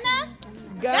 Ghana?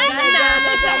 Ghana.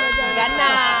 Ghana.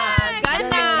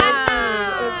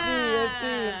 Let's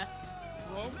see.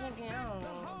 Where's your girl?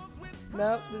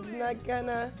 Nope, this is not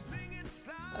Ghana. Is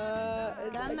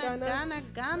it Ghana? Ghana.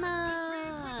 Ghana.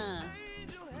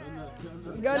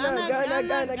 Ghana.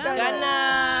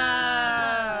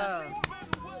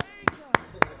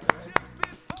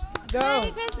 Let's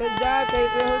go. Good job,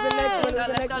 Kason. Who's the next one?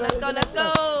 Let's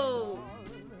go.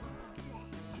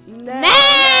 Ness.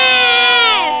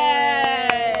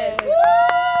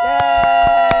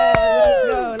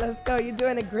 Yeah, let's go. You're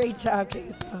doing a great job,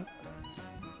 Queso.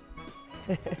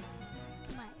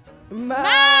 Mike.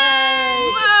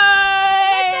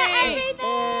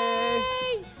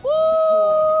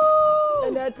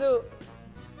 And that too.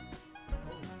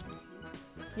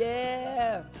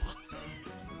 Yeah.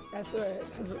 That's what I was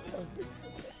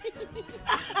thinking.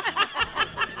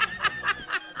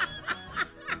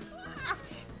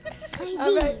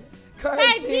 All right.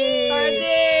 Cardine.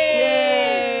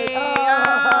 Yay. Oh,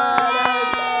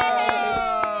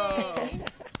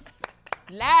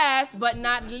 Last but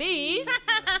not least.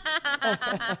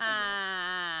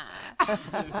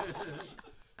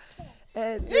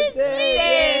 and it's it.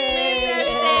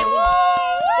 Yes,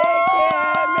 Thank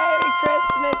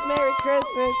Merry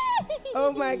Christmas.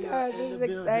 Oh my gosh, this is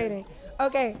exciting.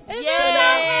 Okay.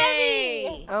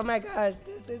 Yay! Oh my gosh,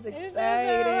 this is exciting.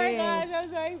 Oh my gosh, I'm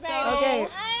so excited. Okay,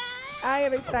 I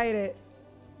am excited.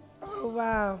 Oh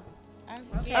wow. I'm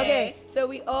scared. Okay, so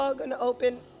we all gonna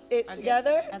open it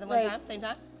together At the one time, same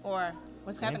time, or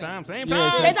what's Same happening? time, same Yeah,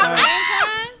 time. Same time.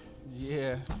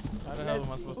 Yeah. How the hell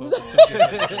am I supposed to open 2 gifts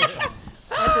at the same time?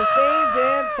 at the same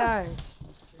damn time.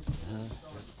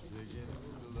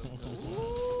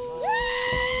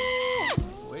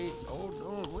 Wait, hold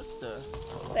on. What the?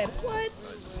 Said what?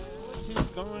 What is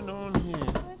going on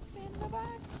here?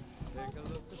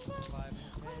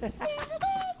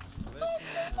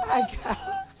 I got.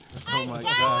 Oh my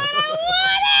god.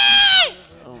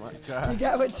 Oh my god. You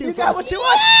got what you Got what you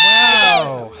want?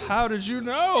 Wow. How did you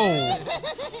know?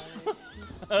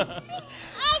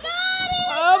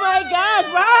 Oh my gosh!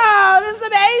 Wow, this is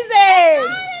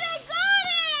amazing.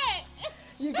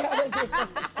 You got what you want.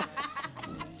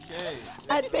 Okay.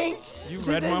 I think You this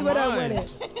read is my what I mind. wanted.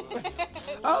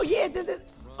 Oh yeah, this is.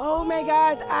 Oh my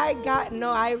gosh,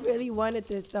 I really wanted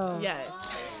this though. Yes.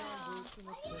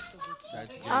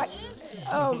 That's good.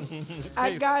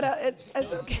 I gotta.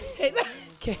 It's okay.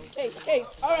 Okay. Hey,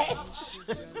 all right.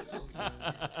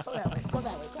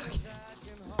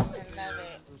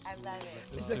 I love it.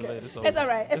 It's too late. It's over. It's all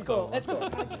right. It's cool. It's cool.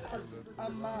 A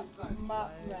mop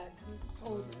rack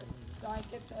holder, so I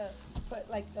get to put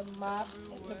like the mop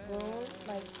and the broom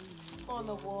like on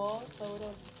the wall, so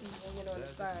it'll be hanging on the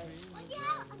side.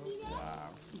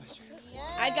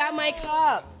 I got my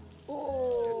cup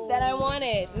that I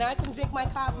wanted. Now I can drink my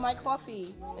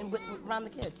coffee and around the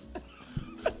kids.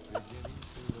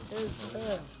 It's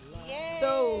good. Yay.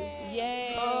 So,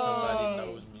 Yay! Somebody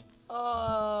knows me.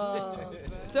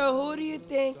 so who do you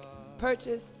think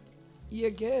purchased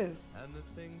your gifts?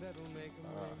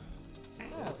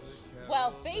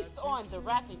 Well, based on the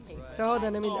wrapping paper. So hold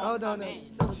on, I saw hold on. come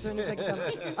in. So turn the second time.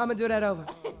 I'm gonna do that over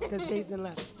because Jason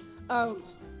left.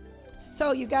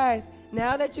 So you guys,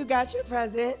 now that you got your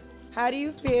present, how do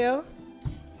you feel?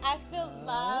 I feel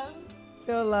loved.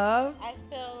 Feel love? I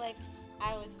feel like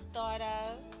I was thought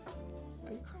of.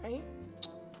 Are you crying?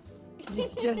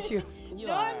 It's just you. You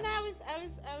No, are. I'm not. I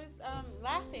was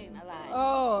laughing a lot.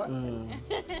 Oh,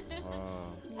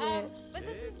 Oh. But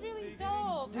this is really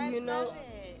dope. Do I you know- love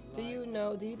it. do you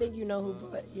know? Do you think you know who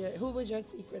bought? Yeah, who was your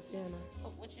secret Santa?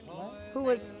 What you mean? Who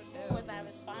was? Who was I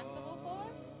responsible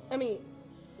for? I mean,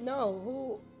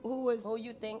 no. Who was? Who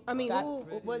you think? I mean, got- who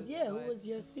was? Yeah, who was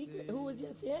your secret? Who was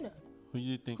your Santa? Who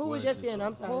you think? Who was your Santa?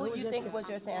 I'm sorry. Who was you your think Santa? was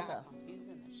your Santa?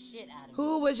 Confusing the shit out of me.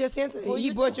 Who was your Santa? Who He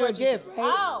you bought think you a bought you gift, the-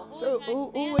 right? Oh, who So was my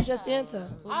who was your Santa? Santa?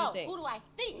 Who you Oh, think? who do I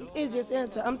think? Is your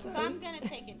Santa? I'm So sorry. I'm gonna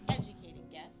take an educated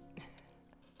guess.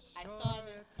 I saw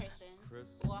this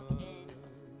person walk in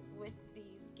with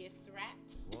these gifts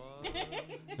wrapped.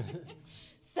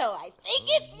 So I think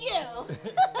it's you.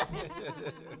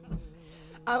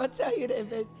 I'm gonna tell you that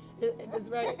if it's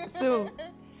right soon.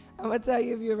 I'm gonna tell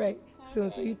you if you're right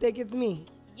soon. So you think it's me?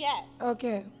 Yes.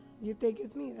 Okay. You think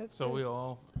it's me? That's So good. we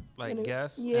all like And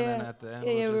guess, yeah, and then at the end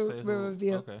yeah, we'll just we'll- say we'll who.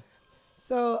 reveal. Okay.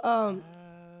 So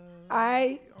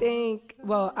I think.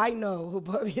 Well, I know who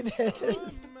bought me this.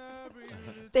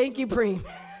 Thank you, Preem.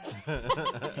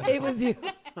 It was you.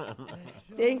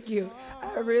 Thank you.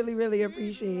 I really, really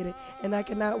appreciate it, and I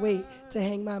cannot wait to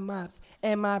hang my mops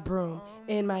and my broom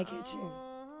in my kitchen.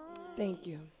 Thank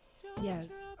you. Yes,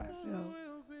 I feel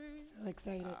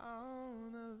excited.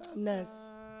 Ness,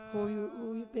 who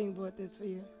you think bought this for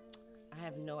you? I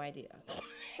have no idea.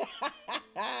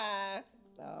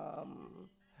 No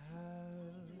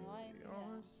idea.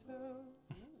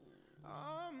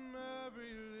 On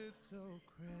every little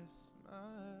Christmas,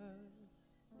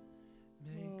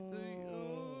 make the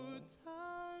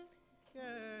Yuletide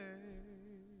gay.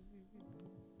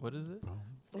 What is it?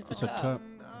 It's It's a a cup. cup.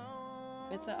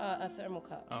 It's a thermal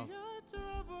cup. Oh, Your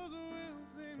troubles will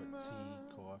be For tea,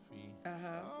 coffee.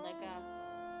 Like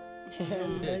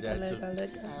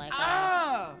Liquor.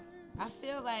 Ah, I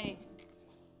feel like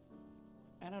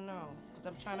I don't know because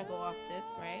I'm trying to go off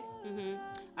this, right?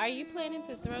 Are you planning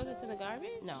to throw this in the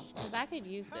garbage? No. Because I could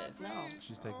use this. No.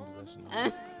 she's taking possession. Of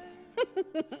it.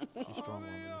 She's strong on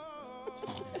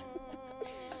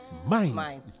Mine.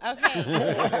 Mine. Okay.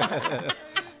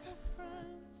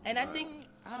 And I think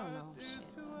I don't know.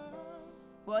 Shit.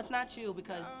 Well, it's not you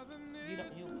because you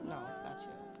don't. You no, it's not you.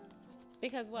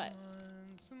 Because what?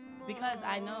 Because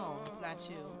I know it's not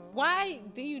you. Why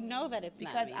do you know that it's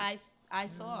Because not me? I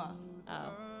saw.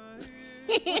 Oh.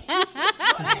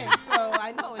 So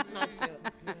I know it's not you.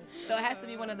 So it has to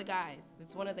be one of the guys.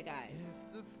 It's one of the guys.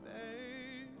 Okay.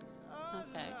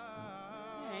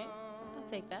 All right. I'll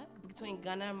take that. between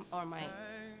Gunna or Mike.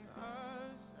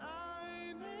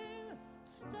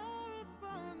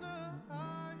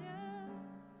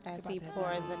 As he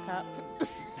pours a cup.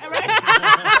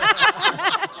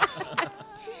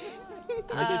 Make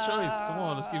a choice. Come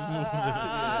on, let's keep moving.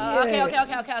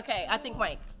 Okay. I think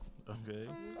Mike. Okay.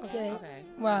 Okay.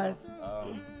 Wise.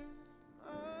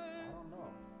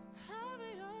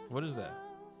 What is that?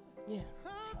 Yeah.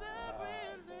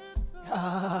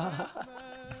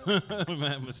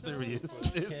 Man,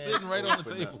 mysterious. It's sitting right on the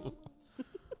table.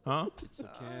 Huh? It's a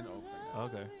can opener.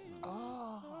 Okay.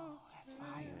 Oh, that's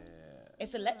fire.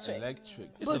 It's electric.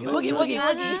 Electric. Woogie, woogie,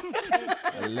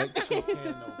 woogie. Electric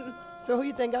can opener. So who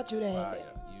you think got you that? Fire.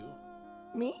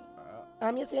 You? Me?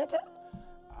 I'm your Santa?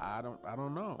 I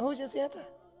don't know. Who's your Santa?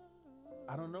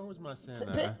 I don't know who's my Pick.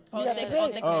 Santa. You got to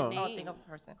pick. Think of a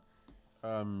person.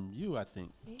 You, I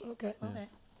think. Okay. Okay.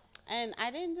 And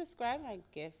I didn't describe my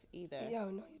gift either. Yo,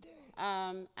 no, you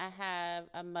didn't. I have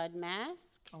a mud mask.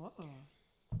 Oh.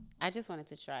 I just wanted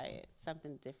to try it.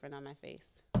 Something different on my face.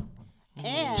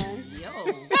 And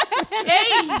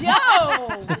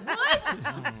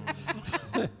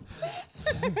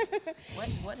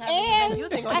What have you been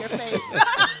using on your face?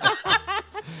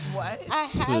 What? I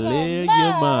have Clear a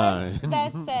your mug mind.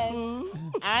 that says,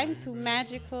 I'm too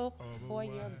magical for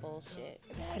your bullshit.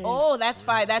 Oh, that's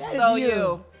fine. That's That is so you.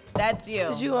 you. That's you.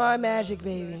 Because you are magic,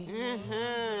 baby.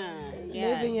 Mm-hmm.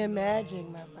 Living your magic,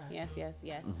 mama. Yes.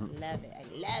 Love it. I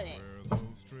love it.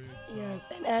 Yes,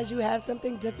 and as you have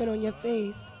something different on your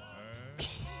face,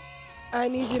 I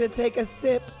need you to take a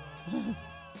sip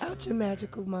out your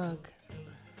magical mug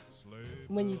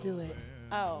when you do it.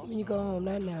 Oh. When you go home,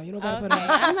 not now. You don't gotta Okay. put it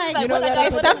I'm like, You don't gotta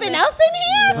is put something else in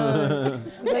here?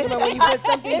 I'm talking about when you put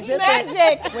something It's different.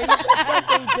 magic. When you put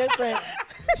something different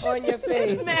on your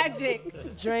face, It's magic.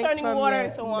 drink turning from water your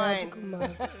into wine. magical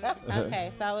mug.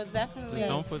 Okay, so I was definitely. Just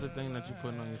don't put the thing that you're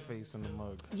putting on your face in the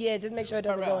mug. Yeah, just make sure it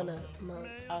doesn't For go real. in the mug.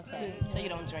 Okay. So you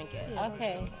don't drink it.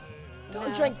 Okay.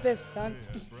 Don't drink this. Don't.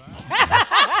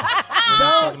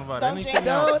 Talking about don't anything drink-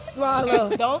 Don't else. swallow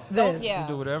Don't. this. Yeah.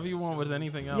 Do whatever you want with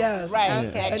anything else. Yes. Right.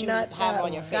 Okay. That And you not have that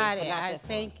on your one. face. Got but it. not I this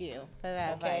thank you for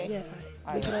that Okay. advice.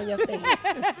 Yeah. Leave it on your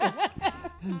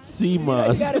face. Sea You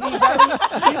moss gotta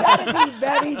be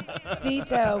very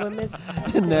detailed with Miss.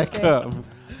 in that cup.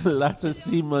 Lots of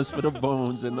sea moss for the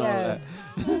bones and all Yes.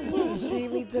 that.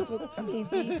 Extremely detailed.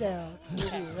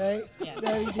 Right? Yeah.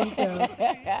 Very detailed.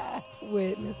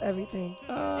 Witness everything.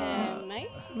 And Mike,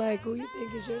 Mike, who you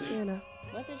think is your Santa?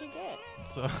 what did you get?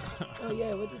 So Oh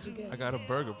yeah, what did you I get? got a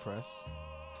burger press.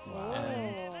 And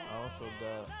Oh. I also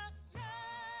got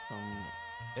some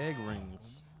egg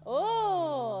rings.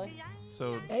 Oh.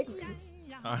 So, Egg rings.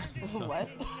 so, What?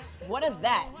 What is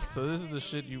that? so this is the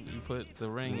shit you put the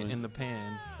ring in the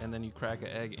pan, and then you crack an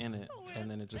egg in it, and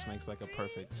then it just makes like a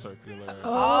perfect circular.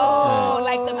 Oh,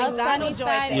 like the Oh, McDonald's sunny joint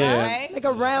side thing, Yeah. right? Like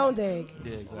a round egg.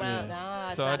 Yeah, exactly. Well, nah,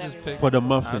 it's So I not just everywhere. picked For the I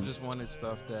muffins. just wanted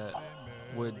stuff that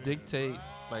would dictate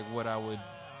like what I would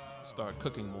start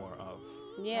cooking more of.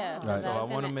 Yeah. Right. 'cause So I was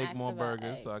want to gonna make ask more about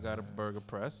burgers, eggs. so I got a burger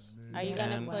press. Are you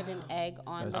gonna And put an egg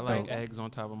on I the like burger? eggs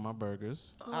on top of my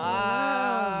burgers.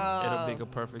 Oh. It'll make a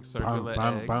perfect circular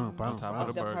bang, egg bang, bang, on top bang.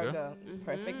 of the burger.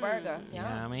 Perfect burger.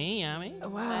 Yeah. Yummy, yummy.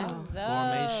 Wow.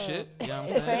 Gourmet shit. You know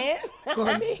what I'm saying?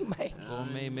 Gourmet, Mike.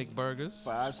 Gourmet McBurgers.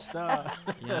 5-star.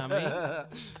 Yummy.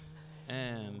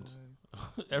 And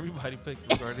everybody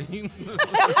picked Cardine.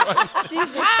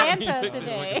 She's the Santa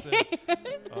today.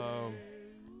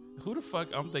 Who the fuck?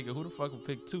 I'm thinking, who the fuck would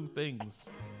pick two things?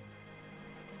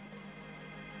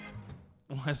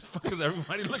 Why the fuck is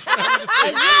everybody looking at me? Are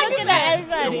you looking at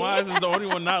And everybody? why is this the only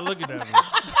one not looking at me?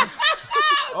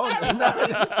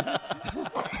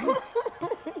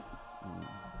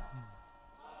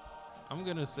 I'm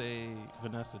gonna say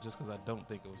Vanessa just because I don't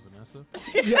think it was Vanessa.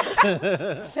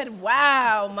 Said,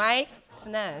 wow, Mike. It's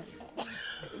Ness.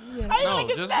 No,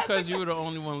 just because you were the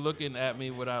only one looking at me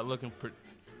without looking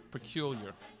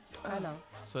peculiar. I know.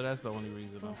 So that's the only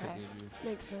reason I'm picking you.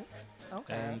 Makes sense.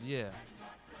 Okay. And yeah,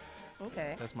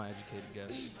 Okay. that's my educated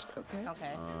guess. Okay.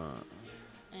 Okay.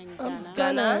 And Gunna,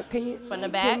 Ghana. can you From the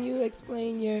back? Can you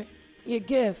explain your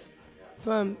gift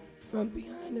from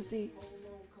behind the scenes?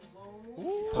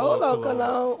 Polo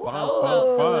cologne.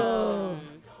 Oh.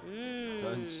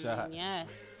 Gunshot. Yes.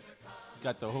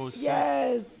 Got the whole set.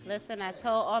 Yes. Listen, I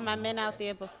told all my men out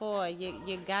there before,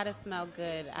 you gotta smell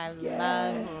good. I Yes.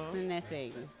 love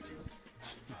sniffing.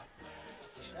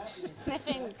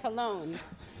 Sniffing cologne.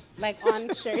 Like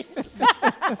on shirts.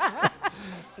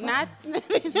 Not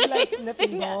sniffing. You like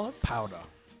sniffing balls? Powder.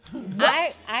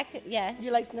 I could, yes.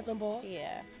 You like sniffing balls?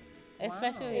 Yeah.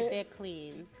 Especially if they're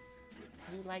clean.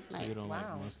 You like So you don't wow.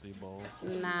 like musty bowls.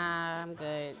 Nah, I'm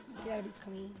good. You gotta be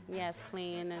clean. Yes,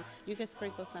 clean, and you can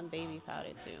sprinkle some baby powder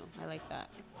too. I like that.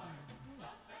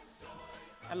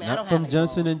 I mean, I Not don't from have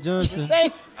Johnson any and Johnson.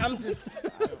 balls. I'm just.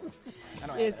 I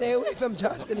don't Yeah, have stay away from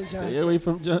Johnson and Stay Johnson. away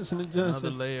from Johnson and Another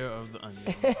Johnson. layer of the onion.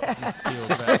 Peel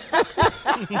back.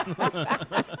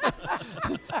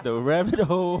 The rabbit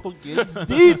hole gets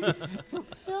deep.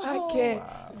 I can't.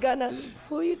 Gunna,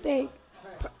 who you think?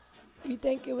 You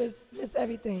think it was Miss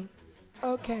Everything?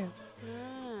 Okay.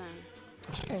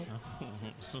 Okay.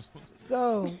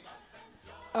 So,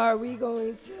 are we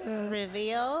going to?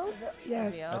 Reveal.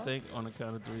 Yes. Reveal. I think on the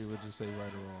count of 3, we'll just say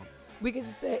right or wrong. We can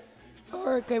just say,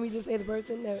 or can we just say the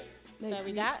person that That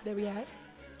we got? that we had?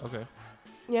 Okay.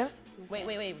 Yeah.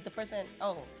 Wait. The person.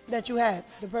 Oh, That you had.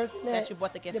 The person that you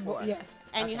bought the gift for. Yeah.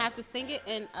 And you have to sing it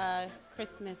in a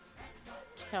Christmas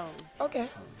tone. Okay.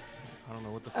 I don't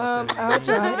know what the fuck that I'll is.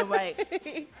 try. Right.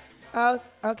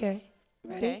 Okay.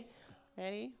 Ready? Okay.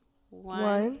 Ready?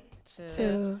 1,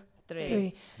 2,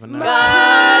 3.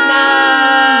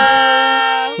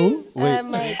 Who? Wait. I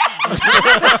might.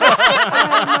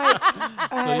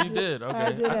 So you did. Okay.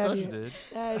 I did I have thought you. you did.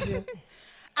 I had you.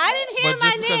 I didn't hear But my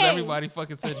just because name. everybody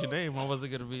fucking said your name, I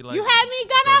wasn't gonna be like. You had me,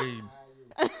 Gunna. Cardine.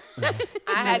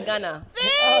 I had Gunna.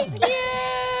 Thank you.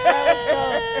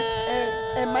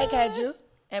 And Mike had you.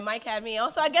 And Mike had me. Oh,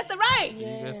 so I guessed it right. You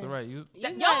guessed it right. You, Yo,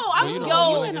 got- I'm you know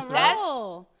yo. you in a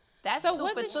That's So 2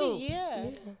 what for did 2. she? Yeah.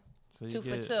 so 2 for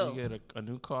get, 2. You get a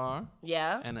new car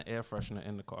Yeah. and an air freshener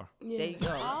in the car. There you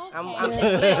go. I'm Okay. it's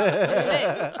lit. It's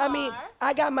lit. I mean,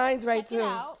 I got mine's right Check it too.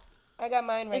 out. I got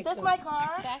mine right Is this too. my car?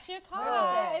 That's your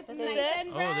car. that? It's This nice is it? and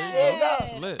Oh, red. there you go. go.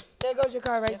 It's lit. There goes your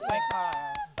car right It's there. my car.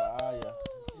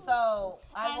 So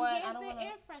I And want. here's I don't the want.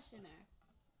 air freshener.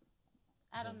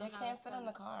 I don't know. They how can't it's fit in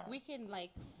gonna- the car. We can like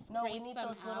No, we scrape need some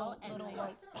those little out and, little like,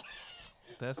 ones.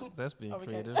 That's being we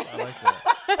creative. good? I like that.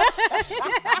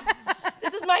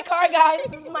 This is my car, guys.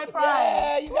 This is my pride.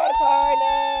 Yeah, you got a car,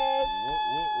 Ness.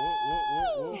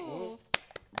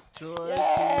 Joy to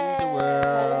the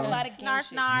world. A lot of gang Narf,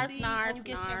 shit. narf, You see, narf, when you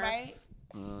get shit narf. right.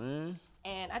 Mm-hmm.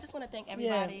 And I just want to thank Yeah,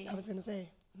 everybody I was gonna say.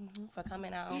 for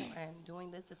coming out and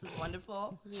doing this. This was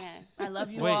wonderful. Yes. I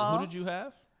love you Wait, all. who did you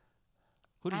have?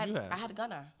 Who did you have? I had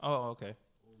Gunner. Oh, okay.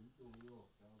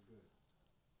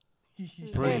 Who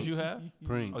Preem. did you have?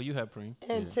 Preem. Oh, you had Preem.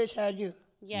 And Tish had you.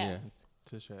 Yes.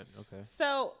 Tish had. Okay.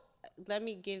 So let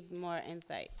me give more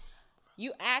insight.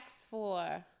 You asked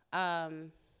for a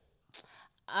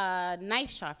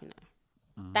knife sharpener.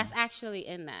 That's actually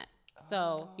in that.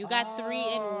 So you got 3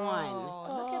 in 1.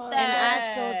 Oh, look at And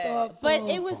that. that's so thoughtful. But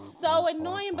it was so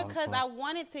annoying because I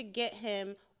wanted to get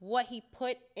him what he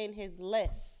put in his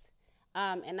list.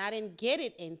 And I didn't get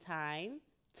it in time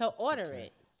to order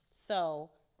it. So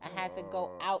I had to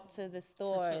go out to the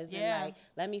stores yeah. and like,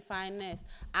 let me find this.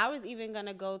 I was even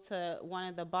gonna go to one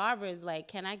of the barbers, like,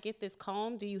 can I get this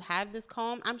comb? Do you have this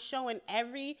comb? I'm showing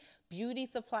every beauty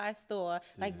supply store,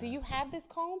 like, do you have this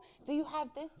comb? Do you have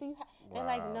this? Do you have? They're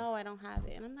like, no, I don't have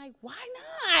it. And I'm like, why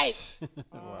not?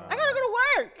 I gotta go to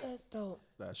work. That's dope.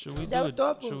 Should we That was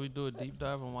thoughtful. Should we do a deep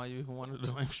dive on why you even wanted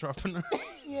the knife sharpener?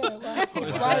 Yeah. Why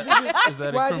Is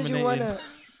that why did you incriminating? wanna?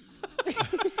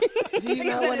 Do you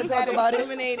not want to talk about it?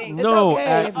 Incriminating. It's No,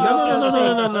 okay if you don't feel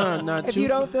safe. no, not If you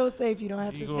don't feel safe, you don't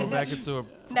have You to going say. back into a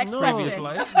Next previous question.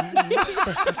 life?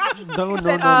 No,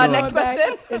 next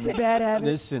question. It's a bad habit.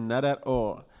 Listen, not at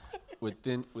all.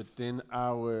 Within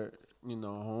our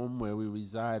home where we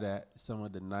reside at, some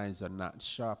of the knives are not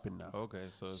sharp enough. Okay,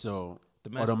 so it's So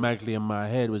domestic. automatically in my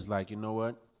head was like, you know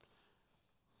what?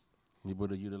 We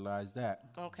better utilize that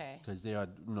Okay. because they are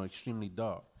extremely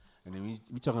dark. And then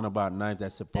we talking about knives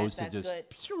that's supposed That's to just good.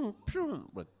 pew, pew,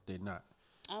 but they're not.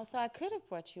 Oh, so I could have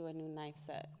brought you a new knife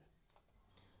set.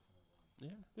 Yeah.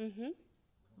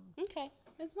 Okay,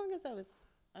 as long as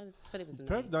but it was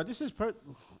Perfect. annoying. No, this is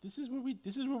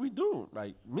what we do.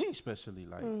 Like me especially,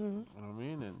 like you know what I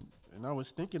mean. And I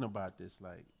was thinking about this,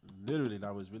 like literally,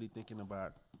 I was really thinking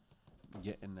about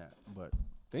getting that. But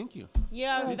thank you.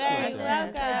 You're very good.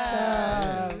 welcome.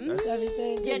 That's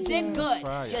everything. You did good.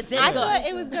 Fire. You did I good. thought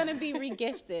it was gonna be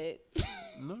regifted.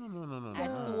 No. I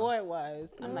swore it was.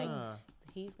 I'm like, Nah.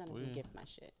 he's gonna regift my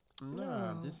shit.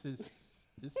 Nah, this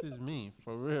is me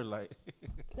for real. Like,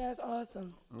 That's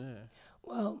awesome. yeah.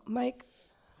 Well, Mike,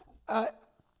 I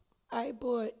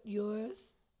bought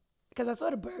yours because I saw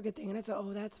the burger thing and I said,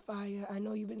 "Oh, that's fire." I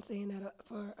know you've been saying that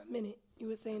for a minute. You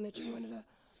were saying that you wanted a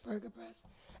burger press,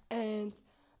 and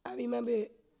I remember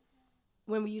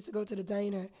when we used to go to the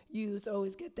diner, you used to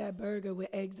always get that burger with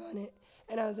eggs on it,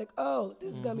 and I was like, "Oh,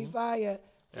 this is gonna be fire."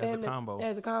 as a combo.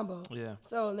 As a combo. Yeah.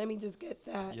 So let me just get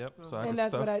that. Yep. So I And can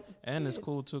that's stuff, what I and it's did.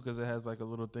 cool too because it has like a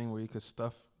little thing where you could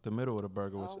stuff the middle of the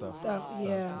burger with stuff. Stuff.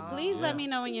 Yeah. Please let me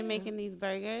know when you're making these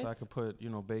burgers. So I could put,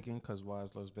 bacon, because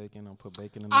Wise loves bacon. I'll put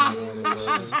bacon in the middle of the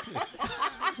burgers.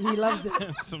 He loves it.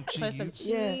 Some Put cheese. some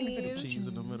Yeah. cheese, Some cheese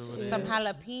in the middle of it. some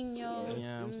jalapenos. You know what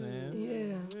I'm saying?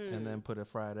 Yeah. And then put a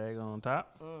fried egg on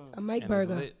top. A Mike And it's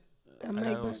burger. lit. A I Mike got a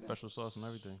little burger. special sauce and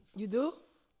everything. You do?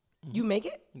 You make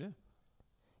it? Yeah.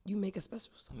 You make a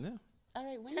special sauce. Yeah. All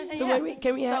right, when So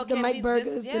can we have the can Mike we burgers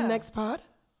just- the yeah. next pod?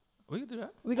 We can do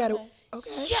that. We got to. Okay.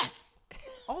 Yes.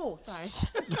 Oh, sorry.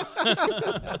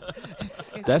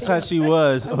 That's how she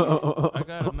was I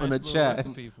got a on nice the little chat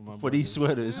recipe for my for these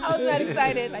burgers. sweaters. I was not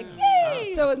excited. Like,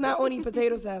 yay. So it's not only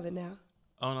potato salad now.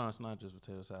 Oh, no, it's not just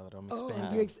potato salad. I'm Oh,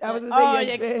 expanding. I was gonna Oh, say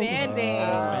you're expanding.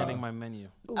 I'm expanding my menu.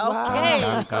 Wow. Okay.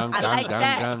 Gun, gun, I gun, like gun,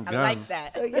 that. gun, I gun. like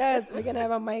that. So yes, we're gonna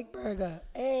have a Mike burger.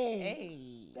 Hey, Hey.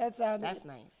 that sounded That's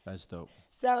nice. That's dope.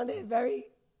 sounded very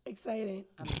exciting.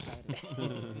 I'm excited.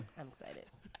 I'm excited.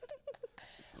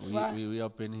 Why? We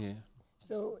up in here.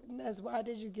 So Ness, why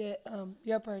did you get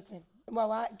your person? Well,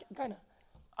 why kind of?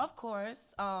 Of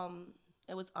course,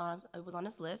 it was on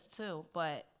this list too.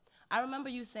 But I remember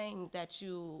you saying that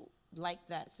you liked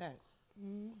that scent.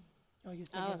 Oh, you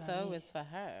said Oh, so it was for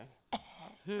her.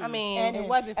 I mean, And It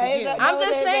wasn't for Hey, you. I'm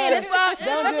just saying, it's for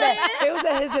Don't do that. It was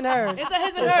a his and hers. it's a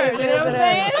his and hers. You know what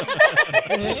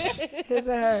I'm saying? His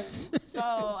and hers. So, and I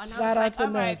was Shout out like, to all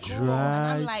right, Ness. cool. And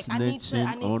I'm Dry like, I need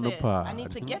snitching on the to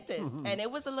pod. get this. And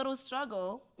it was a little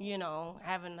struggle,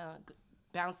 having to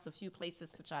bounce a few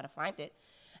places to try to find it.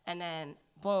 And then,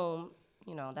 boom,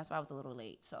 that's why I was a little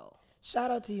late. So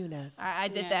Shout out to you, Ness. I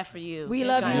did that for you. We Big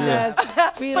love you, time. Ness.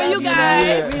 We For love you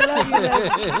guys. Ness. We love you,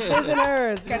 Ness. His and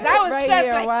hers. 'Cause I was right stressed,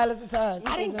 here on like, Wireless to Touch.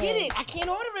 I didn't get it. I can't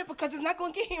order it because it's not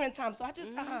going to get here in time. So I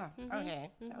just,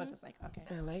 okay. I was just like, okay.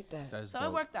 I like that. That's So dope.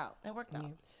 it worked out. It worked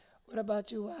out. What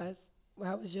about you, Wise?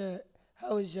 How was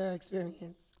your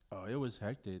experience? Oh, it was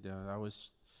hectic. I was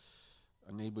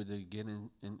unable to get in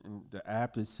the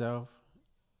app itself,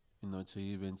 to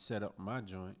even set up my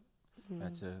joint. I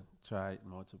had to try it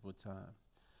multiple times.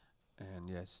 And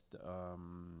yes, the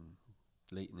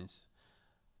lateness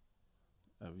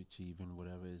of achieving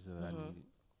whatever it is that I needed.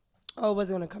 Oh, it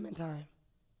wasn't gonna come in time.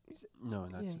 No,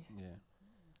 not Yeah.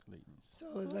 lateness. So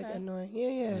it was like annoying.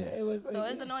 Yeah. It was. So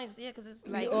like, it's annoying, because it's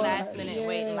like all last right. minute.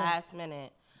 Wait, Yeah. last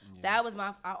minute. That was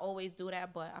I always do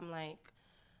that, but I'm like,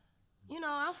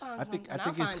 I'll find I something.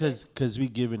 think it's because we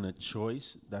given a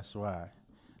choice. That's why.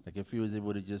 Like if he was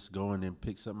able to just go in and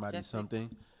pick somebody Just pick-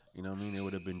 something, it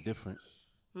would have been different.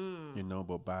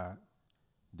 But by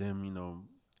them,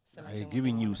 Selecting what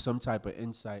giving you some type of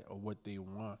insight of what they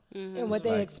want. and what It's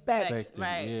they like expect. expecting,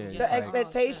 Right. Yeah, So it's So like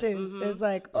expectations is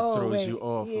like, oh, throws wait, you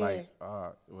off. yeah. Like,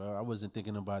 well, I wasn't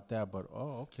thinking about that, but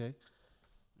okay.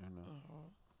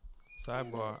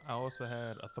 Sidebar, I also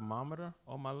had a thermometer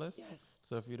on my list. Yes.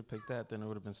 So if you'd have picked that, then it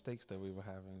would have been steaks that we were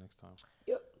having next time.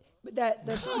 But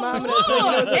the thermometer. So you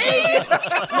know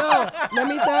no, let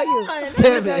me tell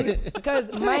you.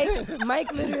 Because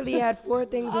Mike literally had 4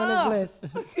 things on his list,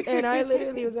 and I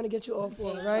literally was gonna get you all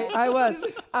 4, right? I was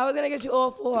gonna get you all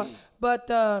 4, but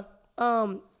the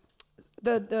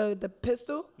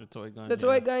pistol, The toy gun. the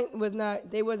toy gun was not.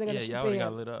 They wasn't Yeah, gonna ship y'all would it. have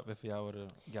got lit up if y'all would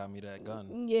have got me that gun.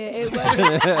 Yeah, it was.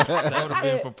 That would have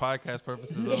been for podcast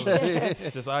purposes only.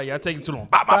 Just, all right, y'all taking too long.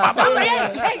 Bop, bop, bop,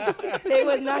 bop. It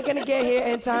was not gonna get here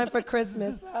in time for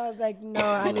Christmas. I was like, no,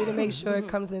 I need to make sure it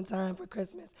comes in time for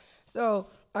Christmas. So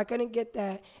I couldn't get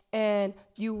that. And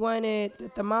you wanted the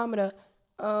thermometer.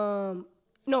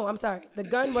 No, I'm sorry. The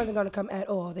gun wasn't gonna come at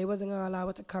all. They wasn't gonna allow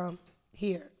it to come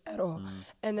here at all.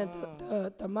 And then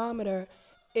the thermometer,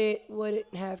 it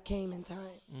wouldn't have came in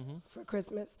time for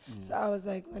Christmas. So I was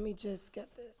like, let me just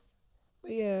get this.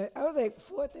 But yeah, I was like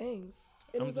 4 things.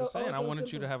 It I'm was just saying, all I so wanted you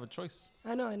simple. to have a choice.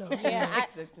 I know. Yeah,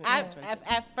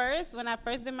 at first, when I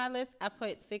first did my list, I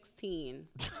put 16.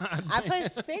 I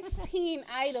put 16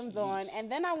 items on,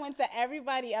 and then I went to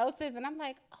everybody else's, and I'm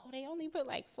like, oh, they only put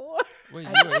like 4. Wait,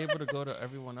 you were able to go to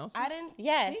everyone else? I didn't.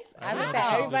 Yes, see- I looked Wow.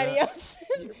 at everybody Do that.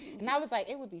 else's, and I was like,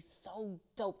 it would be so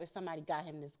dope if somebody got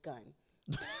him this gun.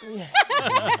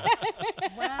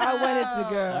 I wanted to,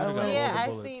 girl. I Would've got wanted Yeah, all the I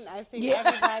bullets. seen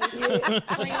everybody. She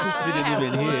didn't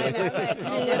even hear it. I was like, She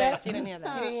didn't hear that. She didn't hear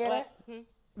that. You didn't hear that?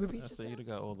 Repeat I yourself. said you'd have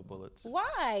got all the bullets.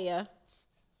 why?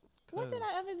 What did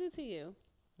I ever do to you?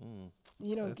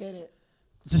 You don't get it.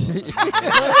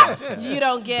 You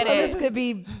don't get Bullets it. could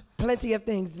be plenty of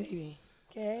things, baby.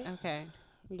 Okay? Okay.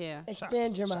 Yeah.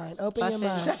 Expand your mind. Open your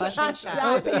mind. Busting shots.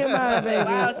 Open your mind, baby.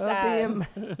 Wild Open your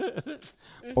mind.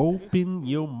 Open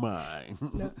your mind.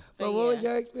 No. But what was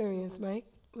your experience, Mike?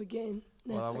 We're getting.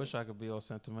 Well, I wish I could be all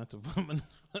sentimental,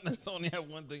 but that's only have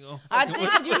one thing on. I did,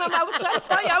 because you remember I was trying to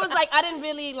tell you. I was like, I didn't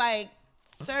really like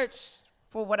search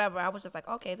for whatever. I was just like,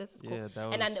 okay, this is cool. Yeah,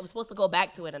 and I was supposed to go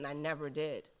back to it, and I never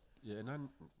did. Yeah, and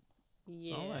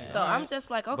Yeah. So I'm just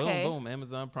like, okay. Boom, boom,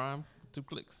 Amazon Prime, 2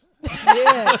 clicks.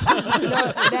 Yeah.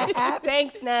 That app.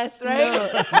 Thanks, Ness, right?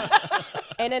 No.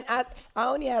 And then I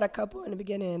only had a couple in the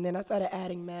beginning, and then I started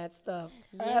adding mad stuff.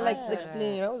 I had like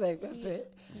 16. I was like, that's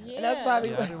it. Yeah. And that's probably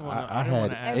Yeah, I what. didn't want to. I I didn't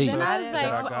want had to ask 8. that, And then I was that like,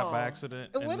 I got oh. by accident,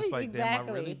 and What it's is like, damn,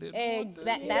 I really did. want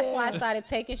this. That's why I started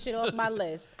taking shit off my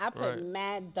list. I put Right.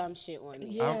 mad dumb shit on it.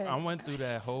 Yeah. I went through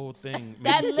that whole thing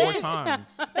That maybe 4 list.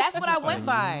 times. That's what I went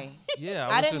by. Yeah, I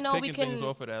I was didn't just know we picking things can-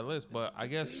 off of that list, but I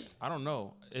guess I don't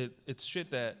know. It's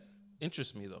shit that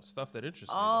interests me though. Stuff that interests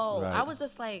me. Oh, Right. I was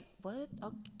just like, what?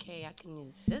 Okay, I can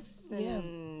use this.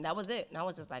 And that was it. And I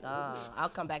was just like, I'll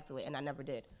come back to it. And I never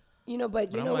did. You know, but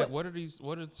But you I'm know like, what?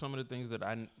 what are some of the things that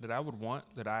I would want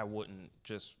that I wouldn't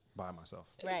just buy myself?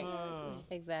 Right.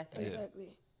 Exactly. Exactly.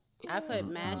 I put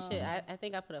mad shit. I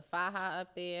think I put a faja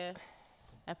up there.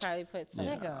 I probably put some.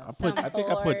 Nigga. I think I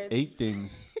put boards. 8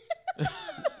 things.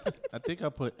 I think I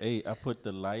put 8. I put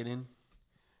the lighting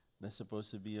that's supposed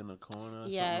to be in the corner or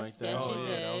Yes, something like that. yes, Oh you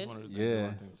yeah, that was did. one of the things Yeah. I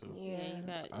went into. Yeah, you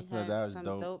got. I You feel had that was some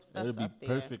dope. stuff It'll be up there.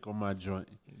 perfect on my joint.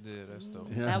 Yeah, that's dope.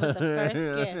 That was the first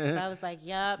gift. I was like,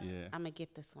 yup, Yeah. I'm gonna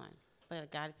get this one, but I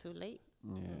got it too late,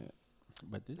 Yeah.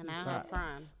 But this and is I don't hot. have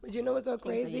Prime. But you know what's so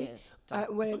crazy?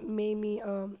 What it made me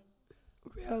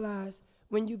realize,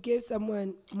 when you give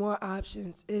someone more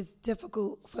options, it's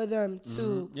difficult for them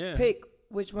to Yeah. pick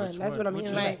which one. That's what I'm which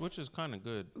hearing. is, Like, which is kind of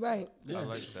good. right. I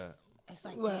like that. It's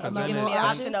like, Well, damn, am you're I giving me more the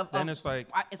options? option of, Then it's like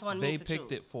it's on they me to picked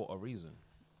choose. it for a reason.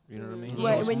 You know what I mean?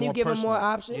 Right, it's when you more give them more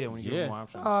personal. options? Yeah, when you give Yeah. them more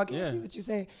options. Oh, I can Yeah. see what you're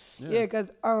saying. Yeah,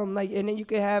 because like, and then you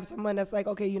could have someone that's like,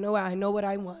 okay, you know what? I know what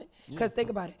I want. Because think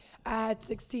about it. I had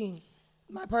 16.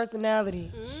 My personality.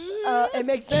 It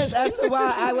makes sense as to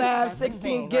why I would have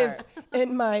 16 gifts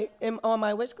on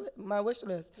my wish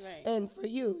list. Right. And for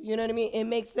you, you know what I mean? It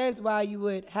makes sense why you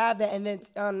would have that and then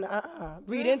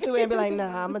read into it and be like,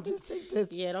 nah, I'm gonna just take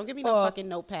this. Yeah, don't give me no off. fucking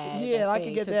notepad. Yeah, that I say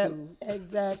can get to that. do.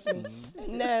 Exactly.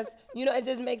 And that's, it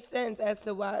just makes sense as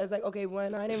to why it's like, okay,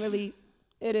 one, I didn't really,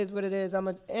 it is what it is.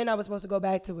 And I was supposed to go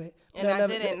back to it. And But I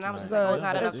never didn't. And I was just So like, oh, it's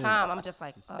not enough it's- time. I'm just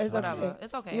like, It's whatever. okay.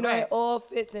 It's okay. You know, right. it all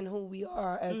fits in who we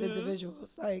are as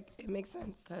individuals. Like, it makes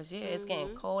sense. Because, it's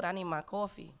getting cold. I need my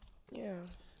coffee. Yeah.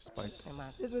 Spiked. And my,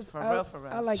 This was, for real, for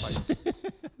real. I like this.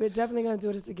 We're definitely going to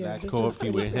do this again. Black This was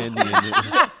coffee pretty with good. Henny in it.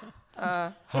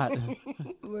 Hot.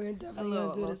 We're definitely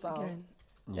going to do this again.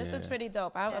 This was pretty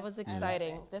dope. I was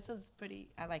exciting. This is pretty,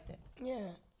 I liked it. Yeah.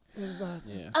 This is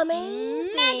awesome. Yeah.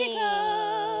 Amazing.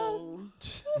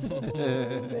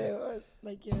 There was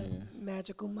like your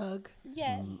magical mug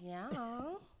Yes. Yeah.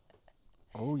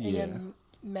 Oh and yeah. your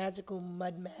magical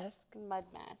mud mask. Mud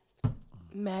mask.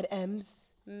 Mad M's.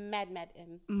 Mad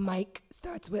M. Mike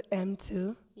starts with M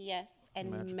too. Yes.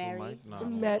 And Magical Mary. Mike? No, I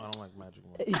Mag- don't like Magic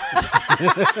Mike.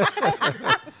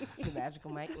 It's a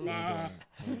magical mic. Nah.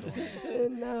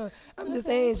 No, I'm just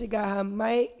saying she got her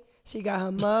mic, she got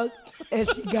her mug, and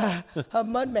she got her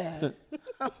mud mask.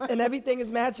 And everything is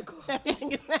magical.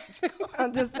 Everything is magical.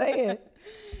 I'm just saying.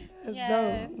 That's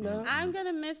Yes. dope. No? I'm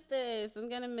gonna miss this.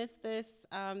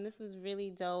 This was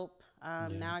really dope.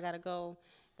 Now I gotta go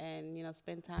and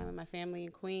spend time with my family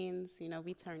in Queens.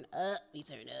 We turn up.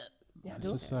 Yeah, That's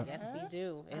do what's up. Yes, we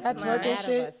do. It's That mad twerking of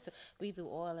shit? us. We do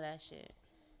all of that shit.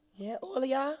 Yeah, all of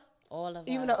y'all? All of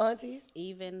Even us. the aunties?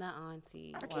 Even the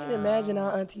aunties. I can't imagine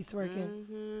our aunties twerking.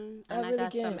 And I I really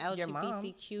got some can't. Your mom.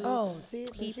 LGBTQ. Oh, see?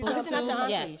 She's People. not She's not your cool.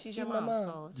 auntie. Yes. She's your She's my mom.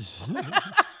 mom. So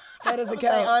That doesn't I would say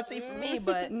count. auntie for me,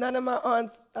 but None of my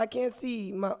aunts, I can't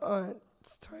see my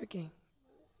aunts twerking.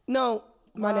 No,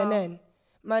 my nanan.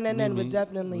 My nanan would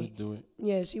definitely, Would do it.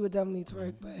 yeah, she would definitely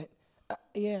twerk, but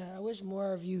yeah, I wish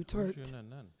more of you twerked.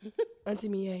 None. Auntie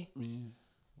Mie. Yeah.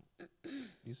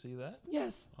 You see that?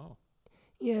 Yes. Oh.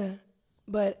 Yeah.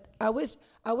 But I wish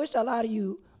a lot of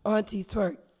you aunties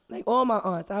twerk. Like all my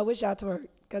aunts. I wish y'all twerk.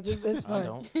 Because it's I fun.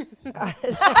 don't. I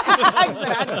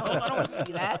said I don't want to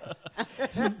see that.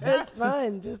 It's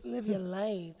fun. Just live your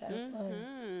life. Have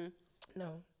fun.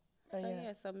 No.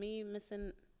 So me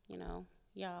missing,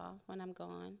 y'all when I'm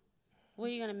gone. What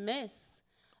are you gonna miss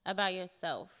about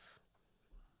yourself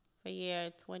for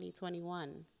year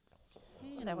 2021?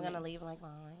 That we're gonna leave like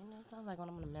behind and stuff, like what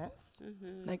I'm gonna miss.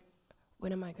 Like,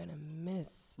 what am I going to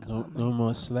miss? No, about no more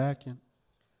myself? slacking.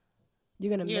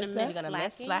 You're going to You're miss gonna that? You gonna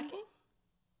miss slacking?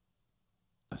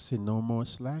 I said no more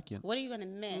slacking. What are you gonna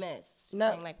miss? Miss. She's No,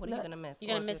 saying like, what are no. you gonna miss? You're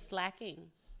gonna Or miss just- slacking.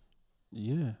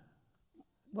 Yeah.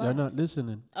 What? Y'all not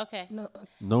listening. Okay.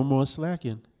 No more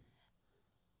slacking.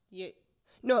 You,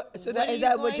 No, so What that are is you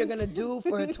that what you're going gonna do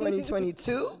for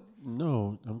 2022?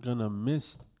 No, I'm gonna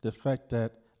miss the fact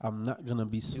that I'm not gonna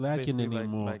be It's slacking basically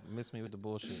anymore. Like miss me with the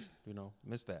bullshit. You know,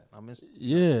 miss that. I miss.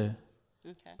 Yeah,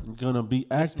 okay. I'm gonna be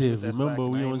Miss me with active. that Remember,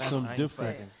 slacking. we I ain't on mess- some I ain't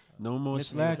different. slacking. No more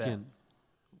Miss me with that. slacking.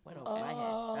 Went over my head.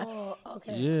 Oh,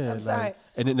 okay. Yeah, I'm sorry. like,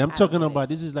 and then I'm I don't talking get it. about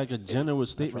this is like a general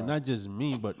statement, not just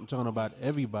me, but I'm talking about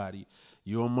everybody.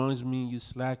 You amongst me, you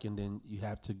slacking, then you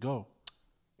have to go,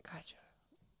 Gotcha.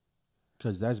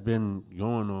 cause that's been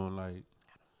going on. Like,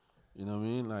 you know what I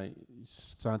mean? Like,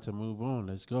 it's time to move on.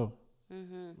 Let's go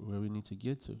where we need to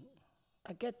get to.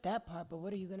 I get that part, but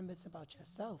what are you gonna miss about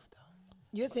yourself, though?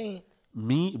 You're saying,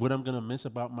 Me, what I'm gonna miss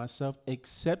about myself,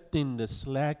 accepting the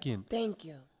slacking. thank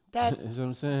you. That's That's what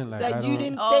I'm saying. Like, like I you don't-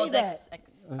 didn't Oh, say that's that.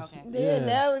 okay. Yeah, Yeah.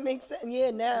 now it makes sense.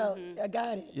 Yeah, now I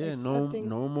got it. Yeah, Accepting-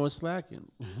 no more slacking.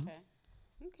 Okay.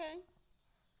 Okay.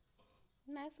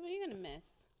 Ness, what are you gonna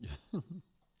miss?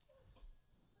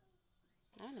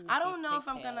 I don't know if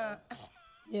I'm gonna.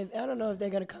 Yeah, I don't know if they're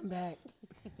gonna come back.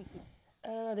 I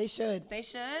don't know. They should. They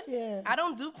should. Yeah. I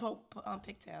don't do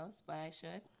pigtails, but I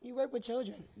should. You work with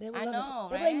children. They would I love know, it.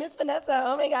 They're right? like, Miss Vanessa,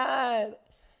 oh my God.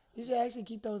 You should actually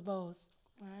keep those bows.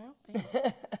 Well,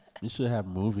 thanks. You should have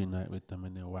movie night with them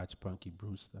and then watch Punky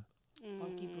Brewster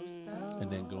Funky Brewster.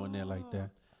 and then go in there like that.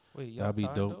 Wait, y'all That'd be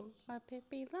tied dope. those? Or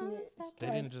Pippi Longstocking. They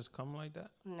didn't just come like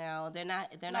that. No, they're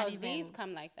not. They're No, not even. these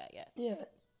come like that. Yes. Yeah.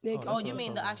 They Oh, go. that's Oh, what you I was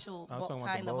mean the talking actual I was talking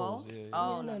about tying the the bows, bows? yeah, yeah.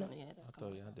 Oh Yeah, no, no, no, yeah, I that's thought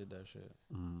cool. y'all did that shit.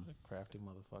 Crafty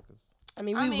motherfuckers. I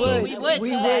mean, I we mean, would. we would we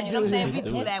do would that. You know what I'm do saying? that. We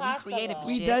do It's that. We possible. creative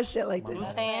We shit. does shit like You know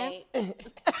what this. I'm saying?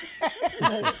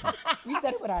 We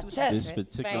said it with our This chest.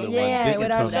 particular Right. one, Yeah, they with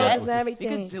can our come back shoulders with and it. everything.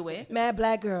 We could do it. Mad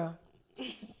black girl.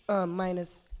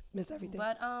 Minus Miss Everything.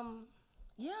 But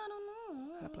yeah, I don't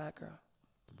know. Not a black girl.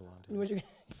 The blonde, What you?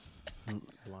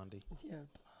 blondie, Yeah,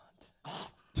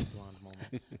 blonde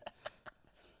moments.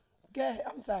 Go ahead.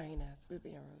 I'm sorry, Ness. We're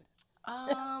being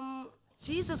rude.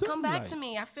 Jesus, come back to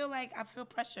me. I feel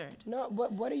pressured. No,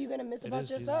 what are you gonna miss It about is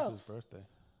yourself? Jesus' birthday.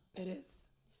 It is.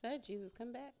 Said Jesus,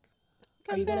 come back.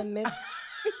 Are you gonna miss?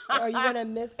 Are you gonna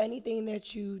miss anything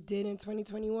that you did in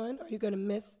 2021? Are you gonna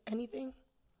miss anything?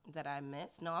 That I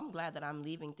miss? No, I'm glad that I'm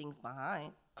leaving things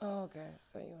behind. Oh, okay.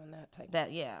 So you're on that type.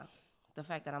 That yeah, the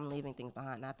fact that I'm leaving things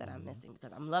behind, not that I'm missing,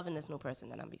 because I'm loving this new person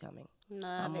that I'm becoming.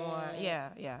 I'm more, yeah,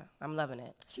 I'm loving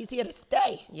it. She's here to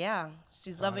stay. Yeah,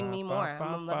 she's loving me more.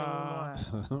 I'm loving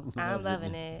me more. I'm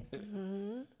loving it.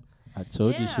 I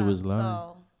told you she was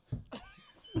lying.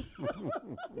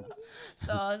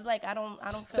 So it's like I don't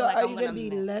feel So like are I'm you gonna gonna be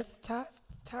miss. less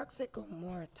toxic or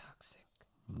more toxic?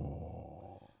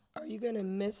 More. Are you gonna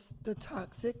miss the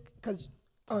toxic?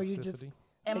 Or you just? Toxicity.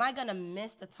 Am I gonna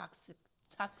miss the toxicity?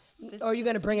 Or are you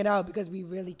gonna bring it out because we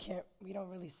really can't? We don't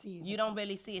really see. You don't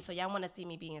really see it, so y'all want to see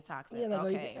me being toxic. Yeah,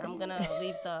 like, okay, I'm gonna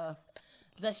leave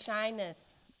the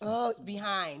shyness Oh,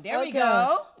 behind. There we okay. go.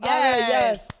 All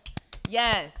right,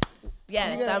 Yes.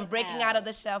 Yeah. I'm breaking out of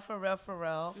the shell for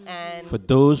real. And For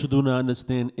those who do not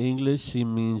understand English, she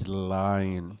means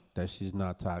lying that she's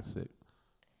not toxic.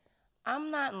 I'm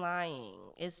not lying.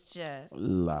 It's just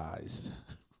Lies.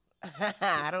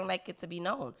 I don't like it to be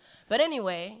known. But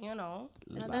anyway, Yeah,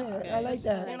 I like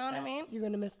that. you know what I mean? You're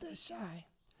gonna miss the shy.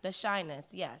 The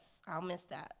shyness, yes, I'll miss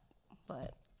that.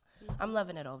 But I'm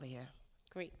loving it over here.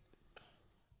 Great.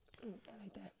 I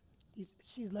like that.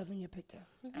 She's loving your pigtail.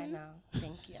 I know.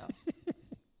 Thank you.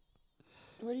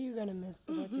 What are you gonna miss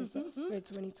about yourself for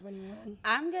 2021?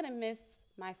 I'm gonna miss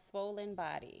my swollen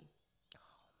body.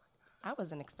 I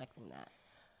wasn't expecting that.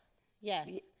 Yes.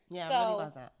 Yeah, so, I really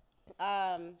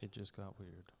wasn't. It just got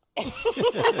weird.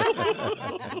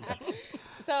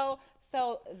 So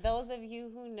those of you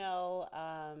who know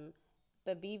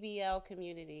the BBL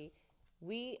community,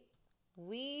 we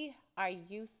are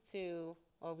used to,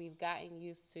 or we've gotten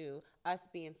used to us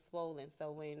being swollen.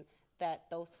 So when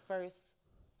those first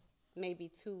maybe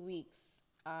 2 weeks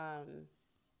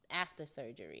after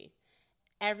surgery,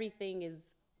 everything is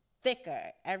thicker,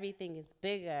 everything is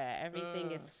bigger,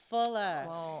 everything is fuller.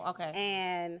 Oh, okay.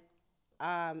 And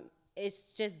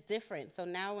it's just different. So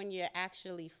now when you're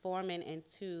actually forming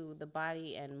into the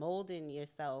body and molding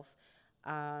yourself,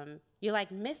 you like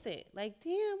miss it. Like,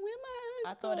 damn, where my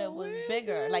eyes I thought it go? was Where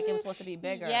bigger, my like it was eyes-" supposed to be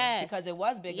bigger. Yes. Because it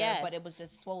was bigger, Yes. but it was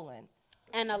just swollen.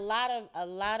 And a lot of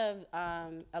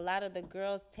the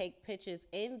girls take pictures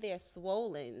in their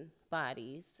swollen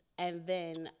bodies and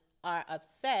then are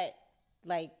upset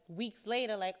like weeks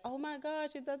later, like, oh my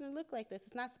gosh, it doesn't look like this.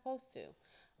 It's not supposed to.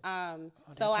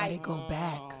 So Why they go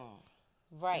back?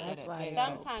 Right. That's why they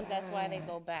Sometimes go that's why they back.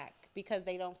 go back because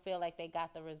they don't feel like they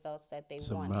got the results that they It's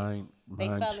a wanted. They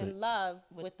mind fell trick. in love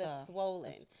with the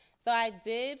swollen. So I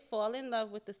did fall in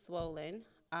love with the swollen,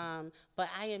 but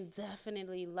I am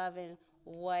definitely loving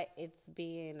what it's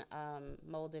being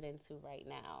molded into right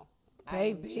now. I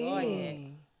enjoy it.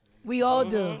 Baby. We all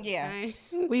do. Yeah.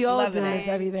 We all Loving do it. this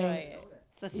everything. It.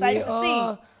 It's a sight We to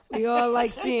all, we all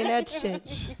like seeing that shit.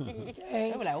 see.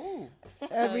 Okay? They were like, ooh.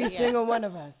 Every single one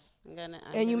of us. I'm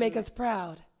And you gonna make us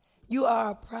proud. You are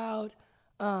a proud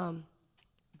BBL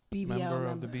Member member.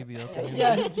 of the BBL community.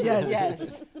 Yes, yes.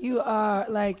 Yes. You are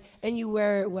like, and you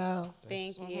wear it well.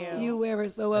 Thank you. You wear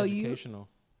it so well. You Educational.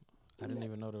 I didn't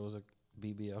even know there was a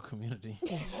BBL community.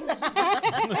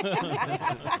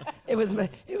 it was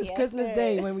Christmas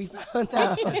Day when we found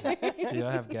out. Do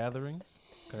y'all have gatherings?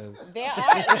 Because There are.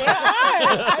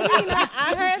 I mean,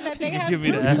 I heard that they have give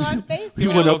me the groups on Facebook. You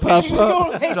want to pop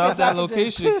up? drop that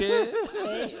location, kid.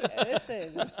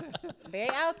 Listen, they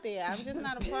out there. I'm just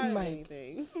not a part of Mike.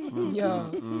 anything. Yo,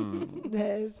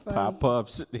 that is funny. Pop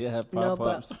ups. They have No, pop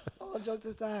ups. but all jokes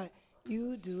aside,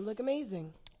 you do look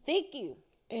amazing. Thank you.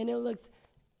 And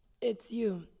it's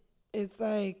you. It's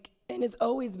like, and it's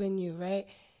always been you, right?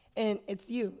 And it's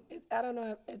you. I don't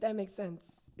know if that makes sense.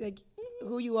 Like,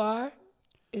 who you are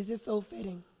is just so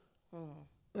fitting,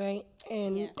 right?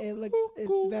 And Yeah.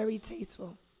 it's very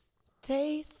tasteful.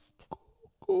 Taste.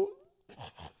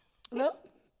 No?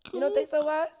 You don't think so,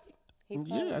 Wise? He's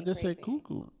Yeah, I probably just said crazy.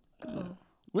 cuckoo. Yeah.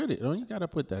 With it. Don't you gotta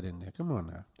put that in there. Come on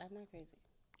now. I'm not crazy.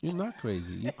 You're not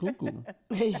crazy. You cuckoo.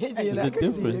 You're There's a not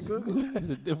crazy, you're difference. cuckoo. There's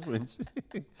a difference.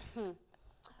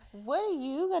 What are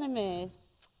you gonna miss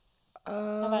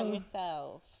about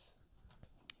yourself?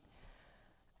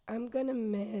 I'm gonna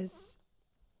miss.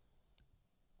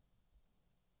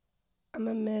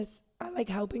 I like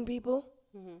helping people,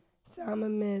 so I'm gonna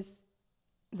miss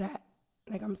that.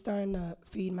 Like I'm starting to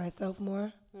feed myself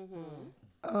more.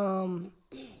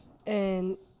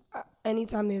 And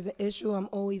anytime there's an issue, I'm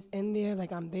always in there.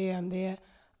 Like I'm there.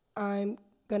 I'm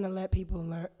gonna let people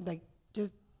learn. Like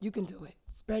just you can do it.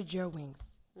 Spread your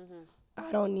wings.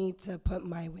 I don't need to put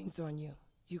my wings on you.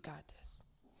 You got this.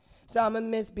 So I'm gonna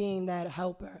miss being that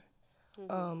helper.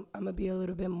 I'm gonna be a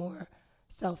little bit more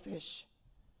selfish.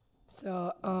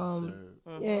 So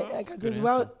yeah, because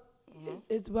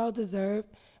it's well deserved,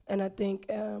 and I think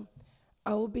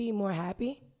I will be more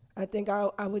happy. I think I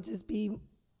would just be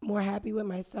more happy with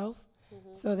myself,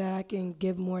 so that I can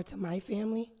give more to my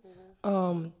family.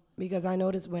 Because I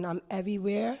notice when I'm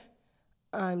everywhere,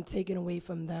 I'm taken away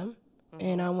from them,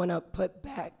 and I want to put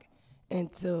back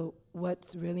into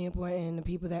what's really important. And the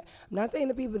people that I'm not saying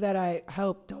the people that I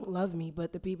help don't love me,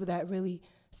 but the people that really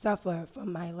suffer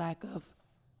from my lack of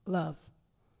love.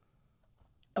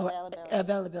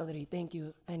 Availability. Thank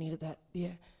you. I needed that.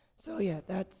 Yeah. So yeah,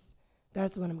 that's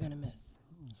what I'm gonna miss.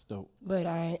 It's dope. But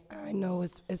I know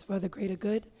it's for the greater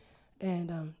good,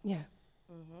 and yeah.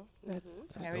 That's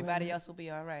Everybody else will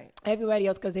be all right. everybody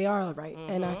else, because they are all right.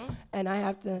 And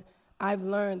I've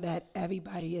learned that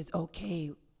everybody is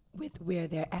okay with where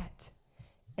they're at,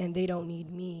 and they don't need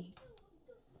me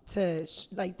to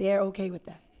they're okay with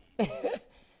that.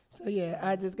 So yeah,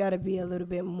 I just got to be a little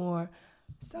bit more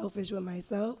selfish with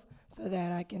myself so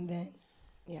that I can then,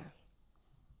 yeah.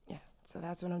 So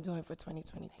that's what I'm doing for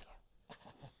 2022.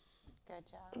 Good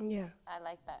job. Yeah, I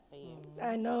like that for you.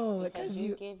 I know Because because you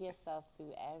you. give yourself to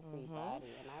everybody,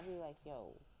 and I be like,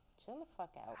 yo, chill the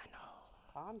fuck out. I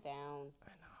know. Calm down.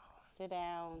 I know. Sit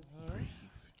down.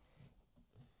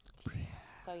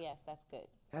 So yes, that's good.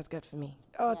 That's good for me.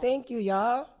 Oh, thank you,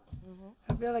 y'all.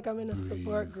 I feel like I'm in a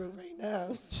support group right now.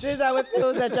 This is how it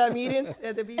feels at your meetings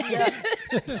at the BBL.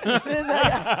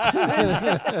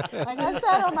 Like I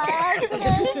said on my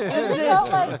accident, it felt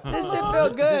like This shit feel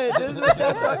good. This is what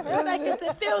y'all talking about. Like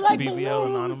it feel like BBL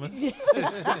Anonymous. Yeah,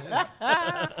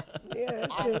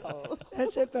 that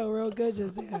shit felt real good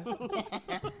just there.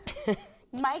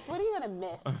 Mike, what are you gonna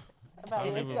miss I about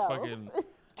don't even yourself? fucking.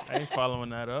 I ain't following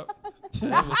that up.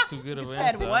 That was too good of an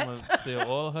said answer. what? I'm gonna steal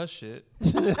all her shit.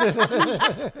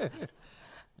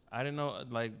 I didn't know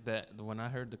like that when I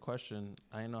heard the question.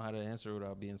 I didn't know how to answer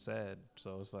without being sad.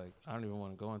 So it's like I don't even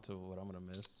want to go into what I'm gonna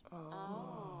miss.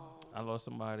 I lost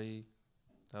somebody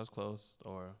that was close,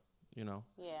 or Yeah.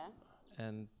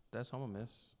 and that's who I'm gonna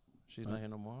miss. She's not here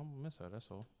no more. I'm gonna miss her. That's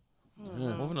all.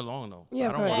 Yeah. Moving along though. Yeah, I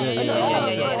of don't course. want Yeah.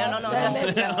 No, That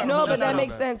definitely. makes- No, but that no,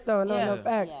 makes no. sense though. No, Yeah.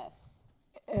 facts. Yes.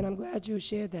 And I'm glad you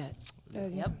shared that.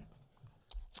 Yep.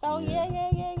 So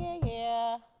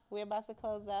yeah. We're about to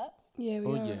close up. Yeah, we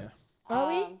Oh are. yeah. Are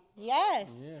we?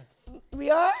 Yes. We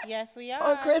are? Yes, we are.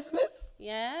 On Christmas?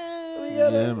 Yeah. We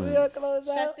gonna close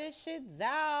Shut out. this shit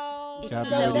down. Got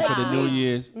So ready for the New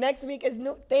Year's. Next week is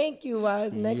new. Thank you,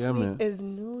 Waz. Next Yeah, week man. is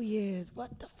New Year's.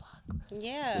 What the fuck?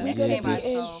 Yeah. We gonna came by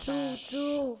be in so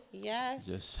 2 Yes.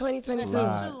 Just 2022.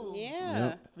 slide. Yeah.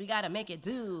 Yep. We gotta make it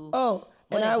do. Oh,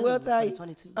 and What I it will do tell for you,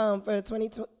 22? for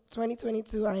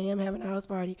 2022, I am having a house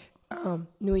party,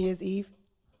 New Year's Eve.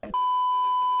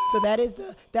 So that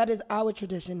is our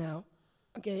tradition now.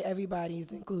 Okay,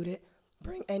 everybody's included.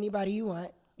 Bring anybody you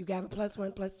want. You can have a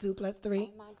 +1, +2,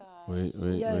 +3. Oh my God.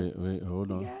 Yes. Wait,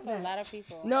 hold on. That's a lot of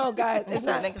people. No, guys, it's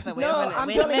not. nigga said, wait a No, minute, I'm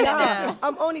wait a telling minute y'all. now.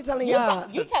 I'm only telling y'all.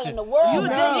 You telling the world. You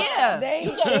did, yeah. They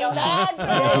ain't telling your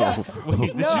address.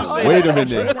 no, Wait a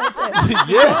minute.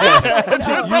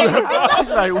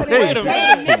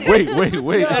 Like,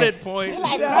 wait. Edit point. All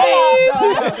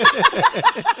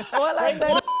I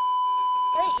said.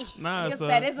 Nah, Nigga son.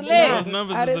 said it's lit. Those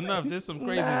numbers I is didn't- enough. There's some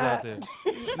crazies Nah. out there.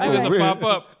 Niggas will pop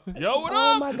up. Yo, what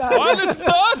Oh up? my God. Why listen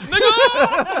to us, nigga?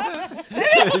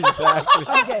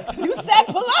 Okay. You said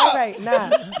pull All up. right, nah.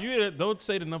 Don't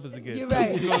say the numbers again. You're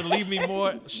right. You're gonna leave me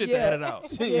more shit to Yeah. edit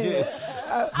out. Yeah.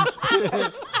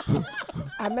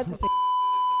 I meant to say,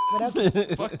 but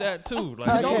okay. Fuck that too. Like,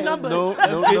 Okay. No numbers. No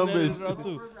let's get numbers. that out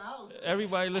too.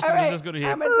 Everybody All listening right. is just gonna hear.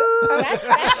 I meant to, That's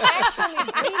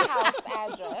actually greenhouse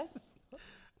address.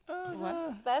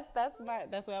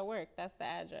 That's where I work. That's the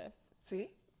address. see?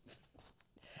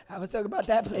 I was talking about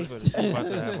that place. About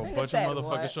to have a bunch of Said motherfuckers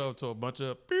what? show up to a bunch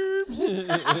of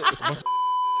beeps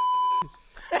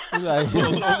Like,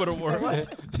 all over the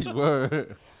world.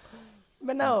 word.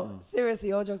 But no,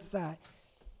 seriously, all jokes aside,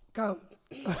 come.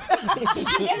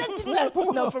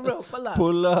 No, for real, pull up.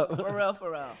 Pull up.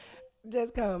 For real.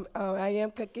 Just come. I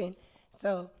am cooking.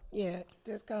 So, yeah,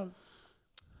 just come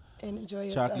and enjoy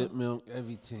yourself. Chocolate milk,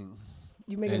 everything.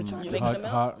 You making a And chocolate making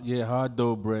milk? the milk? hard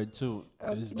dough bread too.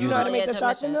 It's You know how to good. make the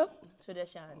chocolate milk?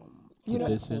 Tradition. You know,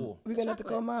 Tradition. we're going to have to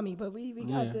call mommy, but we got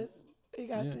Yeah. this. We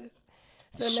got Yeah. this.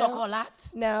 So Chocolate.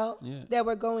 now Yeah. that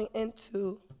we're going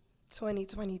into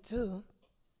 2022,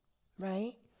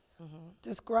 right?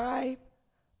 Describe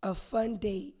a fun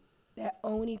date that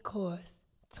only costs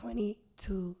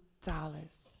 $22.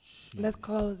 Let's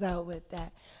close out with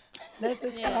that. Let's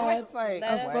describe like,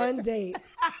 a fun date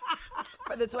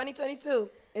for the 2022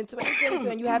 in 2022,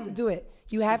 and you have to do it.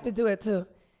 You have to do it too.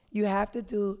 You have to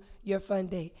do your fun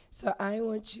date. So I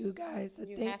want you guys to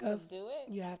You think have of. to do it.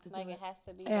 You have to do Like it. it has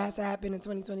to be. It has to happen in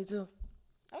 2022.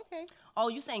 Okay. Oh,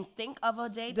 you saying think of a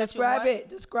date Describe that you it.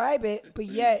 Describe it, but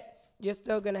yet you're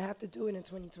still gonna have to do it in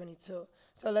 2022.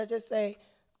 So let's just say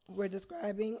we're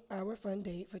describing our fun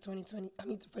date for 2020. I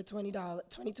mean, for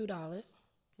 $22,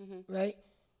 right?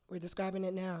 We're describing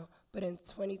it now, but in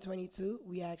 2022,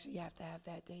 we actually have to have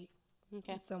that date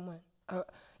Okay. with someone.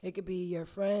 It could be your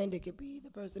friend. It could be the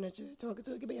person that you're talking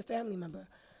to. It could be a family member,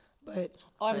 but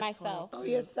Or myself. oh,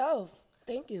 yourself.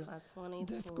 Thank you. want?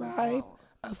 22. Describe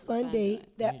a fun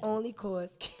date that only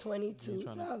costs You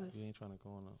 $22. ain't trying to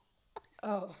go on.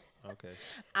 Oh. Okay.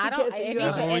 I can't don't. say It you needs,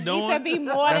 That's what we it needs to doing? be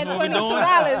more That's than what we $22, doing?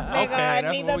 nigga. Okay, It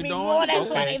that's needs what to we be doing? more than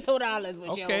Okay. $22 with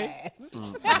Okay. your ass.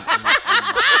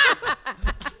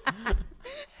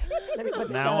 Let me put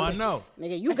this Now out I there. know.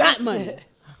 Nigga, you got money.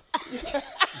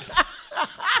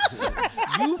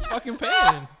 You fucking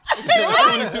paying. It's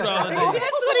 $22 day.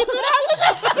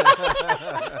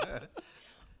 $22.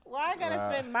 Why I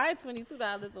gotta spend my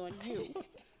 $22 on you?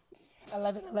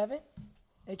 11/11.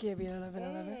 It can't be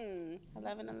 11/11.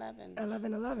 11/11.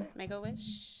 11/11. Make a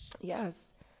wish.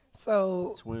 Yes.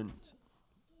 So Twins.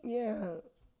 yeah,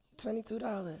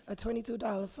 $22. A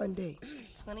 $22 fun day.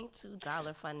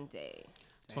 $22 fun day.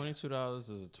 $22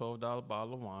 is a $12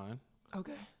 bottle of wine,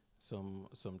 Okay. some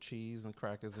cheese and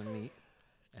crackers and meat.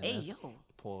 And Hey, that's- yo.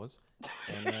 Pause.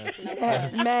 And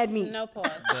that's Mad meat. No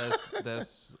pause.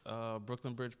 that's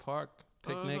Brooklyn Bridge Park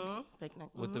picnic Picnic.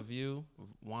 with the view,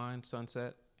 wine,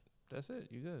 sunset. That's it.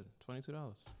 You good?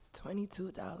 $22.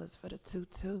 $22 for the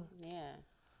 2-2. Yeah.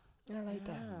 I like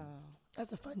that.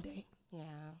 That's a fun day.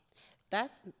 Yeah.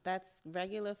 That's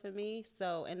regular for me.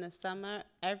 So in the summer,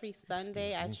 every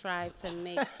Sunday I try to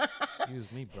make Excuse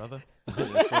me, brother.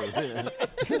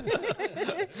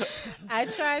 I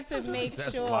try to make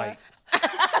That's sure light.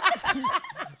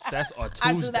 That's a Tuesday.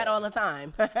 I do that all the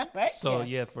time. Right? So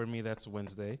yeah, for me that's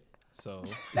Wednesday. So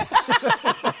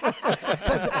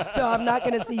So I'm not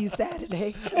gonna see you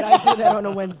Saturday. And I do that on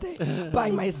a Wednesday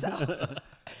by myself.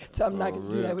 So I'm not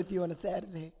gonna do that with you on a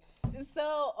Saturday.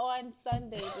 So on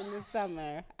Sundays in the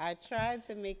summer, I try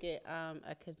to make it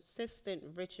a consistent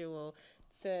ritual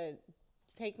to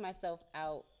take myself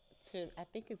out to, I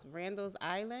think it's Randall's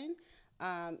Island,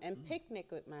 and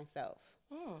picnic with myself.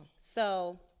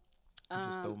 So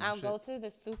just stole my I'll shit. go to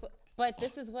the super, but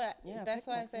this is what. Yeah, that's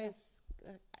why I picnics,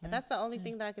 say that's the only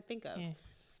thing that I could think of.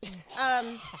 So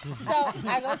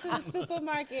I go to the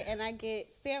supermarket and I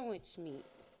get sandwich meat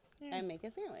and make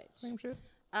a sandwich. Same shit.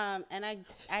 And I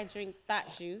drink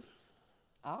thought juice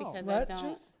because I What don't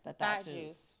juice? The thought thought juice.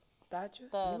 juice. That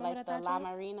juice? The remember like the the thought La juice?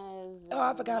 Marinas. Oh,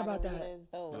 I forgot about that.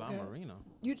 margaritas, those. La Marina.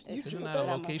 You Isn't drink that a those?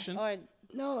 location? Or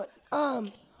No.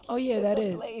 Oh yeah, that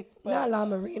is place, not La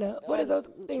Marina. What is those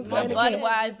things? The called in a can?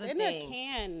 Budweiser in a thing.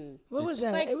 can. What was It's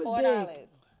that? like It was $4. big.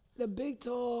 The big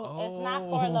tall. It's not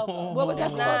for local. What was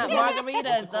that Nah, called?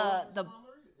 margaritas. The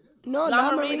No, La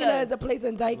La Marina Marinas. is a place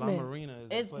in La Dykeman. Marina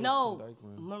is. a it's place no in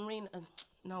Dykeman. marina.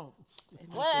 No,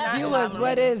 it's What? not Viewers, La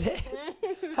what Marina. is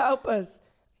it? Help us.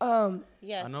 Yes, I know what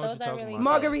those you're are talking really about.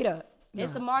 Margarita.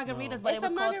 It's a margaritas, but It's it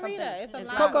was a called margarita. something. It's a It's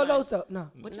lime. Coco Loso.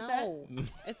 No. What you said? No,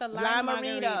 it's a La lime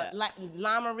Marita, margarita.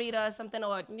 La Marita or something,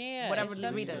 or Yeah, whatever it's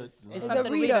something- Ritas. It's It's a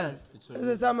something Rita. Ritas. It's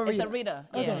a summer It's a Rita. Rita.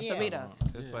 Yeah, Okay. it's a Rita.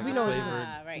 It's like We know what you flavored.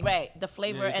 Ah, right. Right, the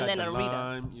flavor and then a Rita.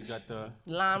 Lime, you got the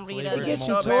Lime Rita, flavored the malt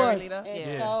strawberry liquor. Rita. It's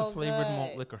Yeah. Yeah, it's so a flavored good.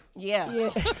 malt liquor. Yeah. Yeah.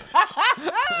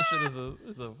 That shit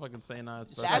is a fucking St. Ives.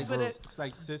 That's what it. it's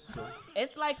like Cisco.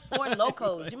 It's like Four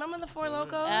Locos. You remember the Four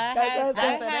Locos?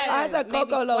 I said maybe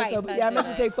Coco twice Loso, but I yeah, I did meant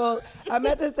to that. say full. I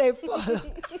meant to say full.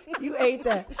 You ate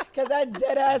that because I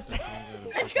dead ass.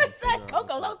 You said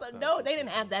Coco Loso. No, they didn't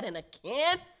have that in a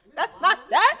can. That's not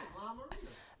that.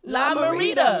 La I'm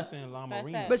Marita. saying La That's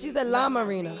Marina. it. But she said La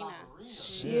Marina.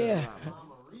 Yeah.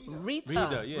 Rita.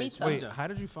 Rita, yeah, it's Wait, how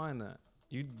did you find that?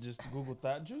 You just Googled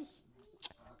thought juice?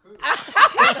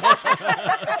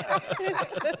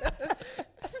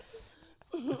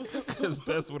 Because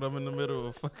that's what I'm in the middle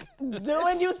of fucking.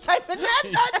 Doing you typing that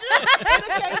thought juice, and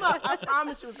it came up. I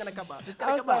promise you it's gonna come up. It's I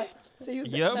gonna was come like, up. so you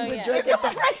Yep. So, yeah. drink it.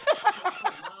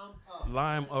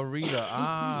 Lime Arita.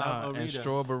 Ah, Lime and Arita.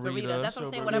 strawberry. Rita. That's what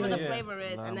I'm saying. Whatever the Yeah. flavor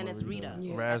is, and then it's Rita.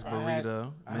 Yeah. Raspberry, I had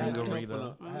a couple mango.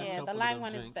 of- I had a Yeah, couple the of lime them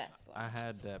one is drinks. best. I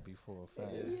had that before. Fast.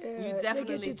 Yeah, You they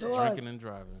definitely get you did. to us. Drinking and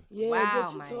driving. Yeah, Wow,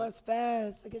 get you Mike. to us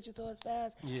fast. Get you to us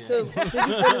fast. Yeah. So, did you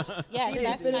finish? Yes, Did you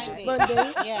that's finish my your date. fun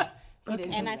day? Yes.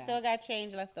 Okay. And I still got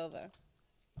change left over.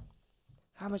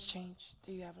 How much change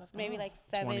do you have left? Maybe over? like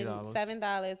 $20.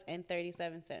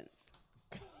 $7.37.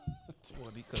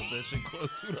 20 because that shit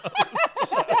costs $2.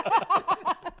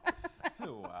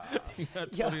 Wow. You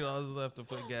got $20 left to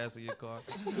put gas in your car.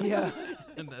 Yeah,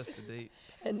 And that's the date.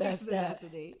 and that's that. the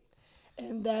date.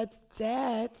 And that's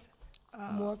that.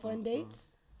 More fun dates.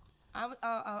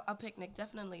 A picnic,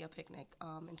 definitely a picnic.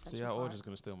 In Central So y'all all Park. just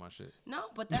gonna steal my shit. No,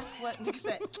 but that's what Nick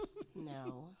said.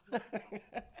 No.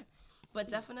 But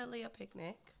definitely a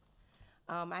picnic.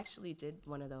 I actually did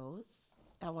one of those.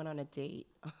 I went on a date.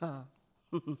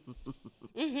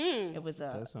 It was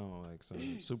a That sounds like some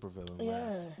supervillain. Yeah.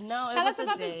 laugh. no. It Tell was us a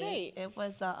about this date. date. It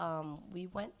was we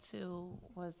went to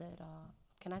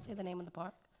can I say the name of the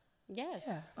park? Yes.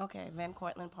 Yeah. Okay, Van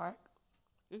Cortlandt Park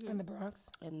In the Bronx.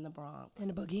 in the Bronx. In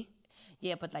the boogie.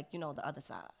 Yeah, but like the other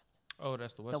side, Oh,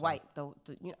 that's the west the side. white, not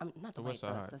The the west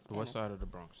white, side. the The Spanish, west side of the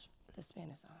Bronx. the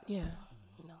Spanish side. Yeah.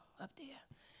 Up there.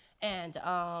 And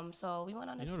so we went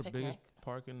on You this know the picnic. biggest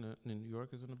park in New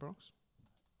York is in the Bronx?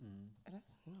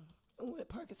 What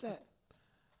park is that?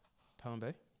 Pelham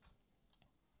Bay.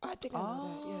 I think I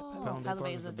know that. Yeah, Pelham. Pelham Bay Pelham Park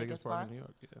Bay is is the the biggest biggest park park? in New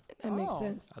York. Yeah. That makes Oh.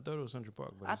 sense. I thought it was Central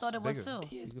Park, but I it's thought it was bigger.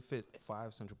 too. You could fit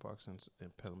 5 Central Parks in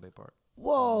Pelham Bay Park.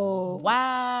 Whoa.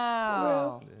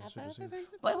 Wow. Yeah, Have super I ever serious. been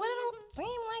to- But what it don't seem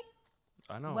like.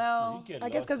 I know. Well, I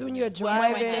guess because when you're when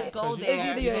driving, we just go you-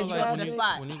 there, either you you're go to driving- the when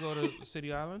spot. when you go to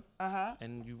City Island Uh-huh.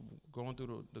 and you going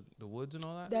through the woods and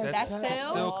all that, That's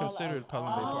still- still considered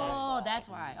Pelham Bay Park. Oh, that's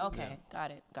why. Okay, got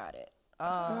it.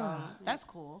 That's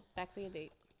cool. Back to your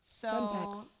date. So,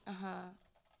 Fun facts.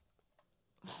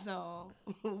 So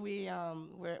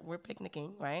we're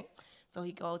picnicking, right? So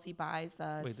he goes, he buys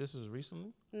us. Wait, this is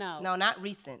recently? No. No, not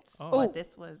recent. Oh. But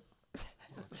this was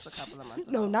a couple of months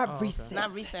ago. no, not recent.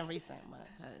 Not recent, but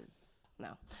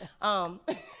no. I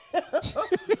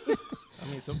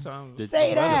mean, sometimes Say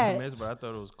weather that. permits, but I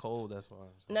thought it was cold. That's why.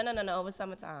 No. It was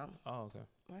summertime. Oh, okay.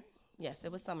 Right? Yes,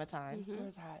 it was summertime. It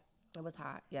was hot. It was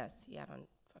hot. Yes, he had on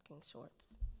fucking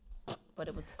shorts. But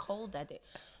it was cold that day.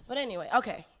 But anyway,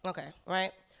 okay,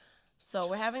 right? So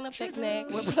we're having a picnic.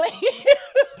 We're playing.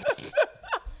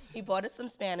 He bought us some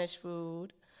Spanish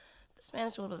food. The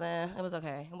Spanish food was it was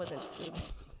okay. It wasn't too.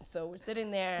 So we're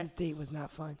sitting there, This date was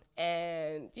not fun.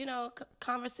 and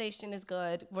conversation is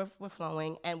good. We're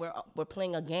flowing, and we're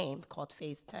playing a game called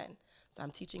Phase 10. So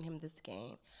I'm teaching him this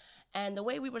game. And the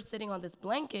way we were sitting on this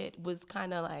blanket was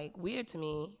kind of like weird to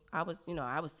me. I was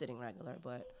sitting regular,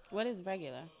 but What is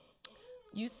regular?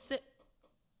 you sit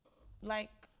like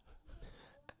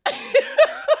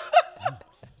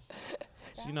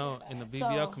You know, in the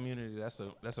BBL community,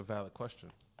 that's a valid question.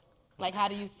 Like, how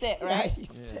do you sit, right?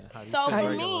 Yeah. How do you So sit for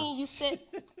regular? me, you sit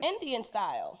Indian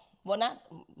style.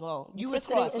 You were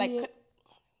sitting crisscross, Indian? it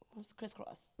was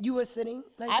crisscross. You were sitting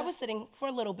like I that? was sitting for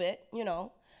a little bit,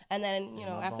 and then My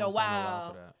after a bones don't allow while,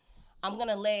 for that. I'm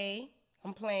gonna lay.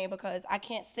 I'm playing because I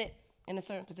can't sit in a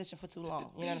certain position for too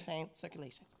long. You know what I'm saying?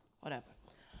 Circulation, whatever.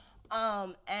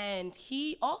 And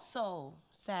he also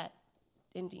sat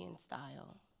Indian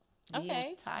style the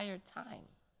entire time.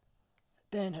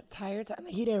 The entire time.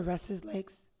 He didn't rest his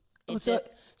legs.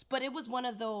 But it was one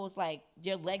of those like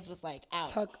your legs was like out,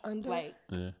 Tuck under? like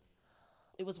Yeah.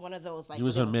 it was one of those like He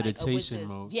was where on there like, a meditation wishes.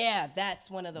 mode. Yeah, that's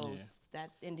one of those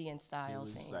that Indian style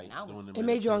was, thing. like, And I was, doing the It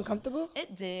made you meditation. uncomfortable?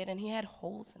 it did, and he had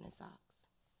holes in his socks.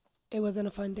 It wasn't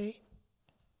a fun date?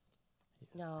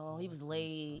 No, he was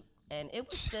late, and it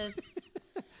was just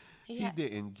He had,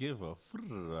 didn't give a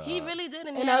he really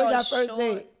didn't. And that was your first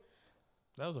date?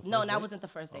 That was a No, first that date? wasn't the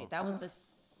first date. That was the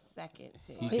second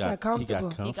date. He got comfortable.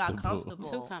 He got comfortable.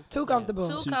 Too comfortable. Too comfortable.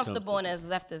 Too comfortable and has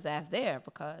left his ass there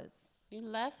because You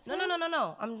left?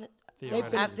 no. I'm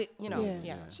Theoretically. after Yeah.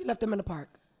 yeah. She left him in the park.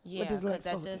 Yeah, with his because legs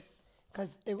that folded. just Cause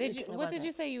it, Did you? it- What did wasn't.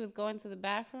 you say? You was going to the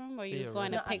bathroom, or you was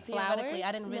going to no, pick theoretically, flowers?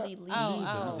 I didn't really leave.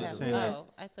 Oh, just oh, saying. oh!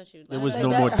 I thought you. There was left. no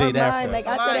that- more her date mind, after. like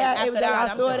after Mine, that, after it was like that, I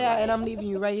I'm saw just that, like- and I'm leaving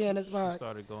you right here in this She park.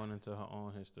 started going into her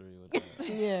own history with that.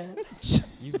 Yeah.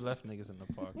 You left niggas in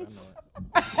the park. I know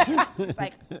it. It's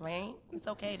like, Rain, it's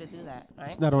okay to do that, right?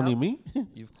 It's not only me.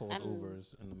 You've called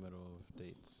Ubers in the middle of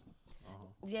dates.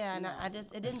 Yeah, and I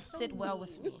just it didn't sit well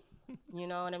with me. You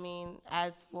know what I mean?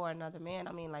 As for another man,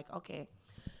 I mean, like, okay,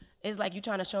 it's like you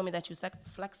trying to show me that you're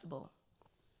flexible,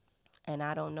 and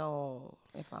I don't know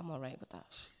if I'm all right with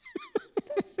that.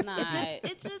 It's not.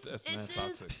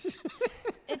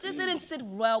 It just didn't sit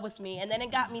well with me, and then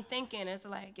it got me thinking. It's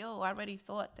like, yo, I already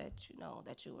thought that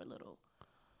that you were a little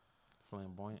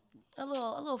Flamboyant.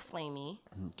 flamey.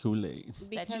 Kool-Aid.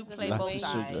 because you of play the both way you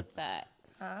sides. did that.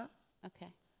 Huh? Okay.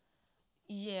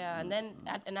 Yeah, and then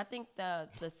I think the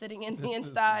sitting Indian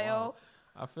style,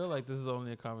 I feel like this is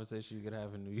only a conversation you could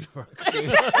have in New York.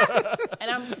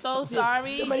 and I'm so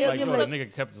sorry. Somebody else Like, give yo, him that like,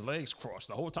 nigga kept his legs crossed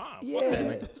the whole time. yeah. Fuck that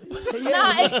nigga.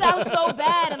 Nah, it sounds so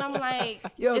bad, and I'm like,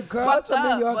 Yo, it's girls fucked from New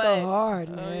up, York but are hard,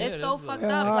 man. it's so that's fucked a-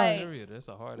 up. hard. Like, Exterior. That's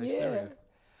a hard Yeah. exterior.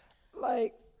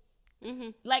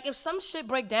 Like, if some shit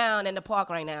break down in the park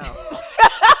right now,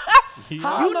 how you're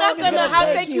long not is it gonna how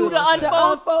take you to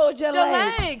unfold your your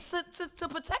legs? legs to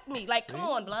protect me. Like, come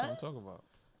on, That's what blood. I'm talking about.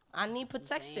 I need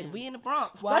protection. We in the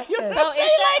Bronx. Why I said-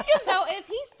 So if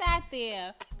he sat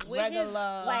there with his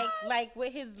Regular. like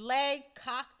with his leg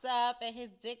cocked up and his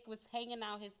dick was hanging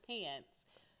out his pants.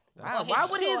 Wow, or why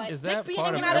would his shorts. Is dick that be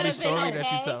part of hanging out of every his story pants?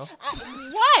 that you tell?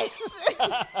 What?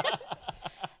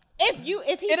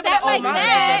 if he It'd be sat like, like oh, my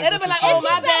that, bad. It'd be like, if oh, he my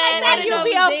sat bad. I like that, didn't you'd know be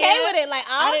it was okay there. with it. Like,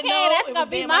 I didn't okay, know that's it gonna was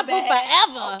be there, my my boo bad.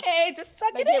 forever. Okay, just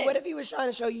tuck Like, it yeah, in. what if he was trying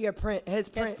to show you your print, his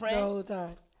print print? the whole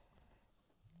time?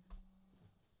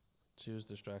 She was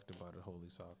distracted by the holy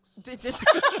socks.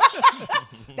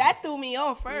 That threw me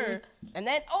off first. And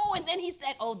then he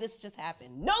said, oh, this just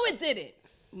happened. No, it didn't.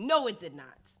 No, it did not.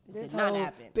 It This did not whole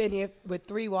happen. been here with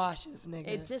 3 washes, nigga.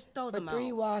 It just throw For them 3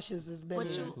 out. washes has been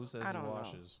What here. you- Who says I he don't know.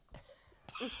 washes?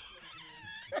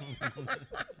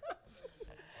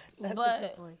 That's a But-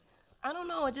 good point. I don't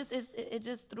know. It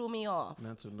just threw me off.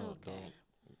 Mental note, Okay. don't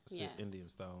sit Yes. Indian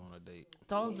style on a date.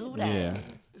 Don't do that. Yeah.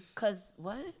 Cause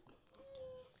what?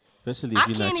 Especially if I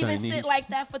you're can't not even Chinese. sit like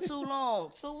that for too long.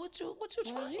 So what you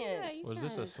trying? Yeah, you Was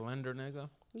this can. a slender nigga?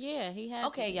 Yeah, he had.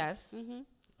 Okay, yes.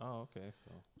 Oh, okay.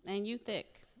 So And you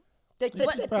thick. But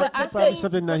Probably I probably seen-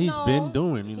 something that but he's been no,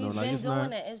 doing, you know, He's like been it's doing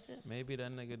not. it. It's just maybe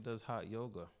that nigga does hot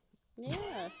yoga. Yeah.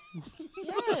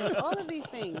 Yes, all of these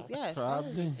things. Yes. All of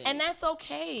these Probably. things. and that's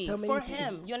okay So many for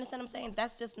him. things. You understand what I'm saying?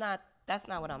 That's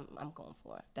not what I'm going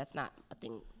for. That's not a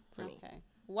thing for me. Okay.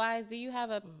 Wise, do you have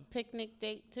a picnic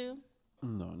date too?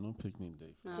 No picnic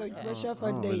date. So Okay. what's your I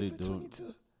fun don't date really for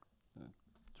do.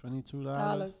 $22?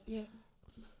 $22. Yeah.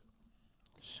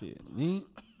 Shit, me.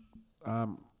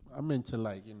 I'm into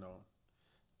like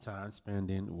time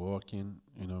spending, walking.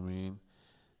 You know what I mean.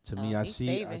 To me, I he's see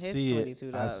saving it. his I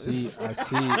 $22. see.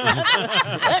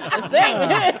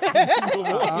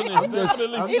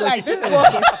 I'm He just like this saying.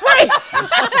 walking free.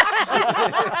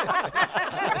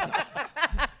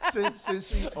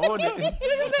 Since we own it.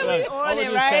 Like, on I'm it,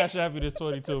 just right? cash happy this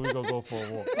 22. We gonna go for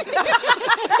a walk.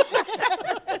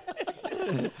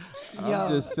 I'm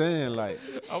just saying, like,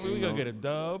 We gonna get a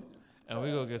dub, and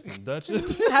we gonna get some Dutchess.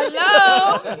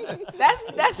 Hello.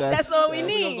 That's all we We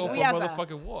need. gonna go We for a outside.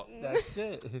 motherfucking walk. that's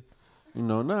it.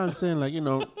 No, I'm saying like,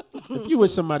 if you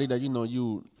with somebody that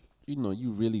you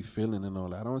really feeling and all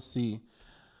that, I don't see.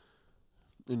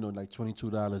 Like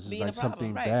 $22 is Being a like problem,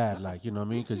 something right. bad, like you know what I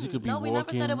mean? Because you could be No, walking. we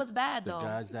never said it was bad, the though.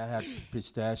 guys that have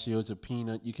pistachios or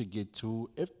peanut, you could get two.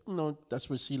 If that's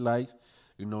what she likes,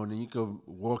 and then you could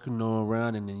walking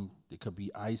around, and then it could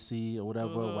be icy or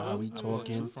whatever while we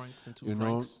talking. 2 francs and 2 you know,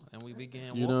 francs, and we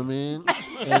began You know what I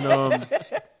walking. mean? And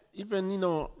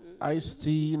even iced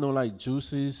tea, like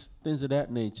juices, things of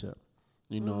that nature.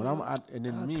 And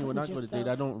then me when I go to date,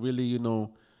 I don't really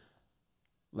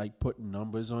like put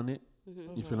numbers on it.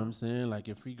 You feel what I'm saying? Like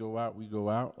if we go out,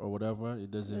 or whatever. It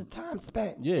doesn't. The time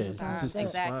spent. Yeah, It's it's the time just spent.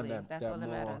 Exactly. That That's all that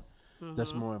more, matters.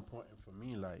 That's more important for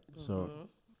me. Like so,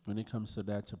 when it comes to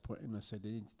that, to put in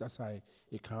that's how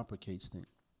it complicates things.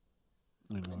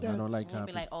 I does. don't like You won't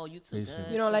be like, oh, you too good.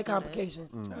 complication. You don't to like do this. complication.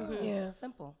 Nah. Yeah.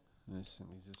 Simple. Listen,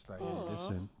 it's just like, hey,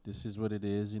 listen, this is what it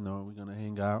is. We're gonna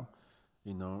hang out.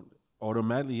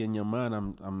 Automatically in your mind,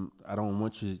 I don't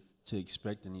want you to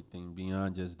expect anything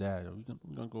beyond just that.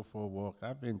 We're gonna go for a walk.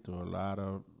 I've been through a lot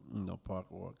of park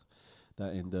walks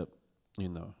that end up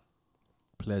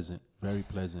pleasant, very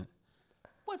pleasant.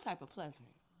 What type of pleasant?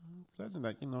 Pleasant,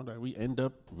 like that we end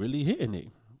up really hitting it.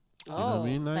 You know what I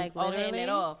mean? like Oh, hitting literally? it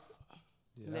off.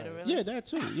 Literally? Yeah, that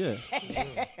too. Yeah,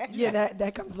 Yeah,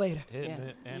 that comes later. Hitting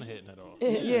it and hitting it off.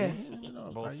 Yeah.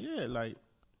 Both. like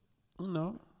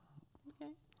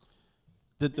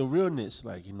the realness,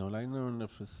 like in the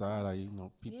facade, like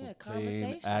people Yeah, playing,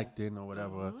 conversation. acting or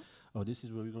whatever. Oh, this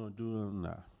is what we're gonna do.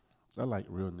 Nah, I like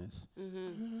realness.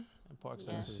 And park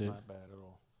sex is Yeah. not bad at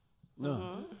all.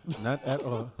 No, not at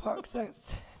all. Park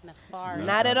sex. In the forest.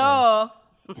 Not at all.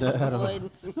 Not at all.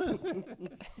 Woods. In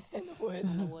the woods.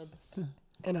 In the woods.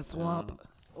 In a swamp.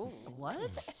 Ooh,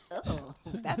 What? Oh,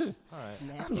 that's All right.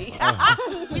 nasty.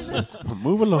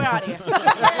 Move along. We're out of here.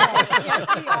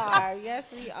 yes, we are. Yes,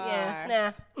 we are.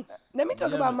 Yeah, nah. Let me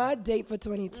talk about my date for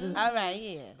 22. All right,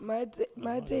 yeah. My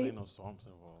Ain't date no swamps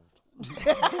involved.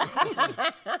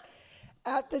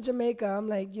 after Jamaica, I'm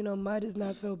like, mud is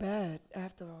not so bad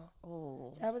after all.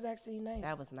 Oh, That was actually nice.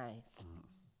 that was nice.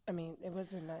 I mean, it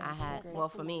wasn't nice. I had, Great. well,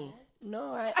 for me,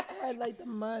 No, I had like the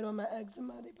mud on my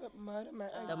eczema. They put mud on my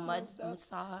eczema. the mud and stuff.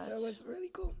 massage. So it was really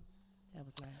cool. That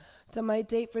was nice. So my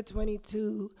date for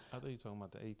 22, I thought you were talking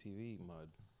about the ATV mud.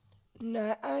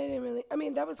 nah, I didn't really. I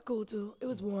mean, that was cool too. It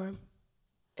was warm.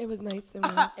 It was nice and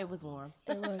warm. It was warm.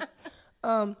 It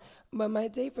was. But my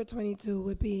date for 22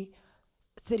 would be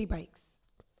city bikes.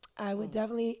 I would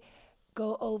definitely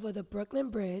go over the Brooklyn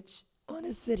Bridge on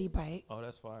a city bike. Oh,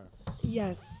 that's fire.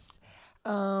 Yes.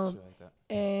 Shit like that.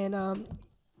 And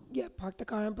park the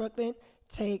car in Brooklyn.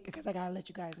 Because I gotta let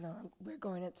you guys know we're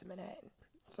going into Manhattan.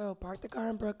 So park the car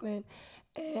in Brooklyn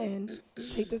and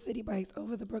take the city bikes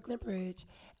over the Brooklyn Bridge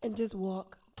and just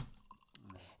walk.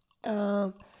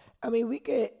 I mean, we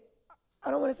could. I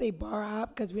don't want to say bar hop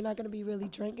because we're not gonna be really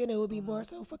drinking. It would be more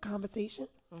so for conversation.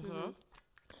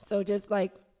 So just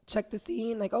like check the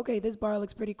scene. Like, okay, this bar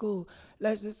looks pretty cool.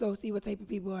 Let's just go see what type of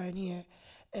people are in here,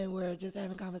 and we're just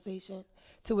having conversation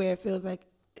to where it feels like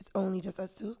it's only just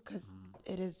us two because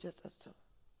it is just us two.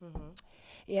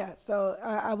 Yeah, so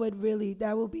I would really,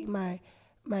 that would be my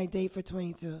date for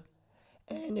 22.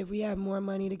 And if we have more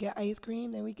money to get ice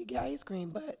cream, then we could get ice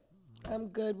cream. But I'm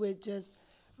good with just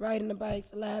riding the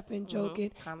bikes, laughing,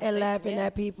 joking, and Conversation, laughing yeah.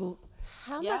 at people.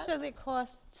 How Yeah. much does it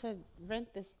cost to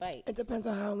rent this bike? It depends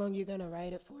on how long you're going to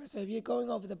ride it for. So if you're going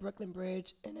over the Brooklyn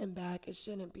Bridge and then back, it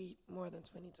shouldn't be more than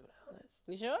 $22.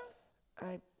 You sure?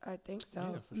 I think so.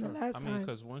 Yeah, for The sure. last I mean, time,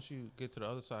 because once you get to the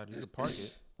other side, you can park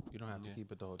it. You don't have to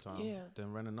keep it the whole time. Yeah.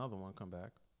 Then rent another one, come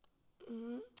back.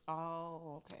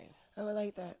 Oh, okay. I would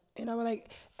like that. And I would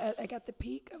like, like at the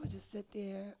peak, I would just sit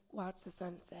there, watch the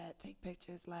sunset, take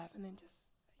pictures, laugh, and then just,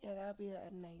 that would be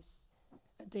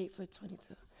a date for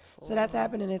 22. So that's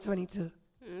happening at 22.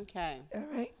 Okay. All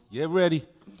right? Get ready.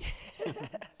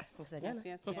 Yes,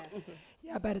 yes, yes.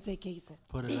 Y'all better take Casey.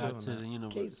 Put it out to the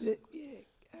universe. Casey,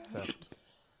 yeah. Theft.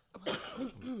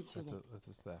 that's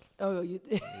a theft. Oh, you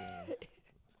did. Yeah.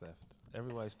 Theft.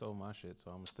 Everybody stole my shit,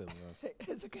 so I'm stealing yours.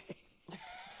 It's okay.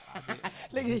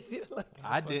 Look at you. Look.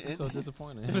 I It's didn't. so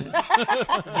disappointing.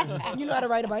 You know how to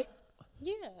ride a bike?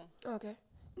 Yeah. Okay.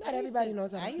 Not everybody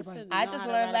knows how to I ride a used bike. to I know just how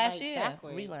to learned ride a last bike year.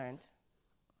 backwards. Relearned.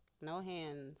 No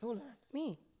hands. Who learned?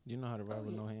 Me. You know how to ride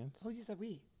with no hands? Who you said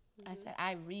we? I said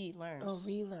I relearned Oh,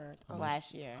 relearned. Oh.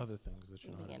 last year. Other things that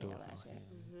you know how to do Beginning with of no last year.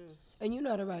 hands. And you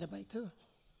know how to ride a bike too.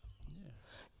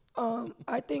 Yeah.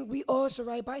 I think we all should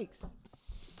ride bikes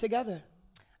together.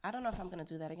 I don't know if I'm gonna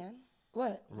do that again.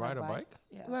 What? Ride a bike?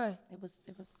 Yeah. Why?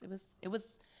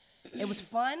 It was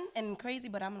fun and crazy,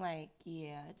 but I'm like,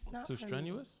 yeah, it's not Too for me.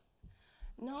 strenuous?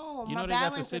 No, You my know they got the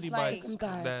balance city is like bikes Them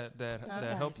thighs.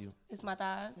 that help you. it's my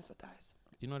thighs. It's the thighs.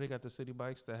 You know they got the city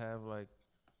bikes that have like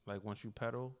once you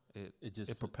pedal, It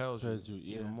just it propels you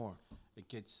even more. It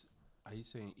gets. Are you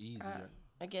saying easier?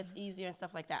 It gets easier and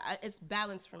stuff like that. It's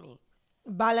balance for me.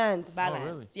 Balance. Balance.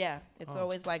 really? Yeah, it's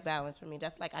always like balance for me.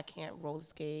 That's like I can't roller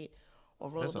skate or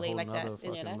That's a rollerblade whole like that. nother It's,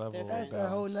 fucking that's level. different. of That's a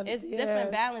whole balance. nother. it's yeah.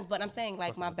 different balance, but I'm saying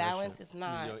like my with that balance shit. is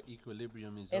not. Your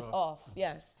equilibrium is It's off. off.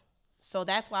 Yes. So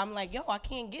that's why I'm like, yo, I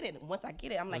can't get it. Once I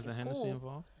get it, I'm like, Was the it's Hennessy cool.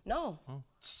 involved? No.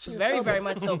 It's very, very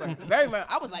much sober. Very much.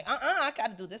 I was like, I got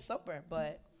to do this sober,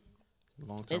 but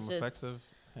Long-term It's just- effects of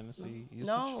Hennessy usage?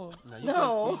 no, you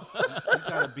no.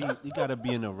 You gotta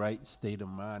be in the right state of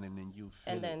mind, and then you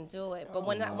feel And it. then do it. But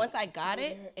once I got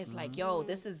it, it's like, yo,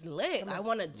 this is lit. I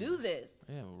want to do this.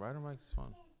 Yeah, riding bikes is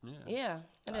fun. Yeah,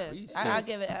 it is. least I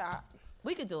give it.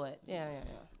 We could do it. Yeah.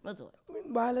 We'll do it.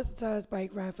 While I listen to us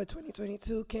bike ride for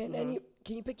 2022, can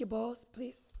you pick your balls,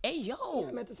 please? Hey, I yo.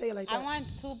 meant to say it like that. I want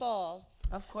 2 balls.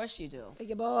 Of course you do. Take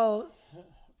your balls.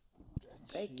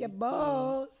 Take your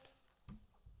balls.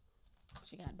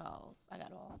 She got balls. I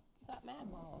got all. I got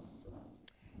mad balls.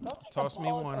 Don't take Toss the me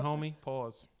balls one, off homie.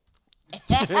 Pause.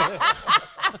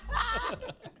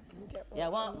 Yeah,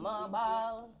 want more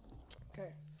balls? Okay.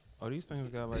 Oh, these things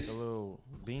got like a little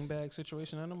beanbag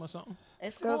situation in them or something?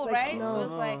 It's Feels cool, like right? snow. So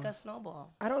it's like a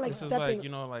snowball. I don't like This is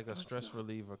stepping. like, like a stress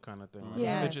reliever kind of thing. Like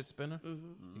Yes. a fidget spinner.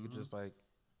 You could just like,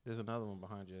 there's another one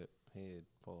behind your head.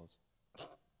 Pause.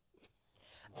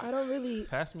 I don't really.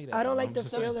 Pass me that. I don't one. like I'm the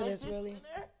just feel saying. of this really.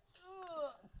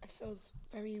 It feels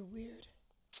very weird.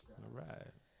 All right.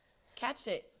 Catch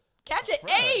it. Catch it.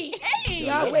 Hey, hey.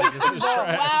 Y'all wasted This is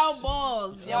trash. Wild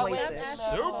balls. Y'all wasted.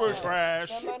 Super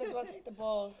trash. I might as well take the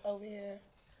balls over here.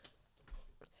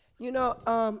 You know,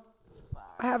 I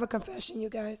have a confession, you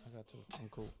guys. I got to. I'm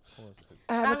cool. Pause.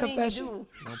 I have a I mean, you confession. do.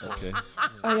 Okay.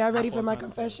 Are y'all ready for my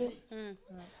confession?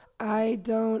 I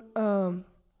don't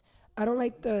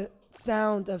like the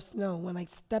sound of snow when like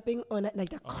stepping on it, like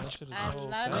the crunch. That shit is I so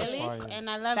love satisfying. it, and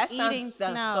I love That eating sounds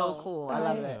snow. that's so cool. I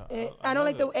love it. I don't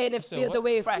like the way it said feels. The what?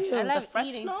 way it Fresh. feels. I love fresh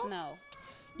eating snow? snow.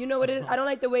 You know what it is? I don't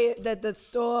like the way that the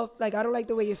store, like I don't like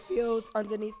the way it feels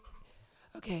underneath.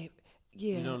 Okay,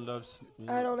 yeah. You don't love.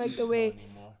 I don't like the way.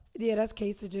 Yeah, that's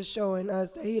Casey just showing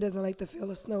us that he doesn't like the feel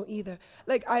of snow either.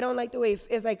 Like I don't like the way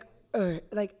it's like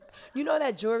you know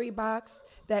that jewelry box,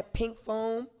 that pink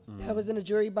foam that was in the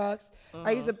jewelry box.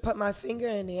 I used to put my finger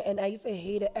in there, and I used to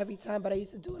hate it every time, but I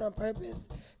used to do it on purpose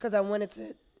because I wanted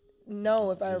to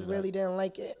know if I really didn't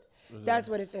like it. That's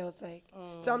what it feels like.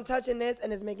 So I'm touching this,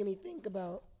 and it's making me think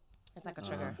about. It's like a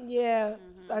trigger. Yeah,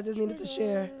 I just needed to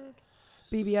share.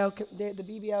 BBL, the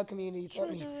BBL community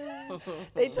taught me.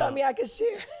 They taught me I could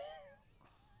share.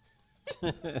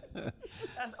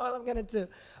 That's all I'm gonna do.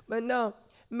 But no,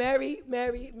 Merry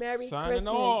Signing Christmas.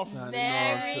 off.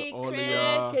 Merry all of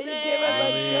y'all. Can you give us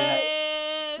a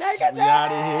good Merry Christmas? We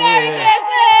out of here. Merry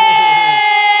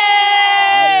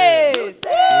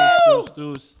Christmas!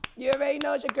 Deuce. You already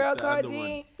know it's your girl The other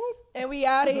Cardine, and we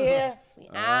out of here.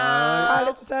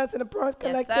 Listen to us in the Bronx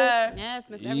Yes, Collective. sir. Yes,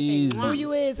 Miss Easy. Everything. Who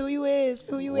you is? Who you is?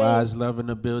 Who you is? Wise love in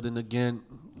the building again.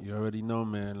 You already know,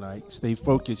 man. Like, stay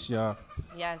focused, y'all.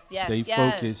 Yes. Stay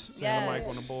focused. Stand the mic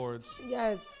on the boards.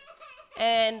 Yes.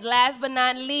 And last but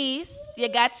not least, you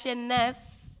got your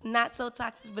Ness. Not so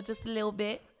toxic, but just a little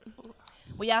bit.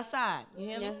 We outside. You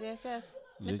hear me? Yes. Yeah,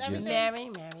 Miss yeah. Everything. Merry.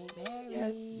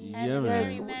 Yes. Yeah, Yes.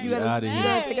 man. You We gonna, outta you here.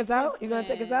 gonna take us out? You gonna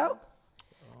take us out?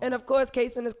 And of course,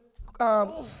 Kason is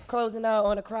closing out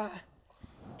on a cry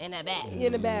In that bag.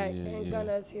 in the back, yeah, and yeah.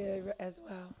 Gunna's here as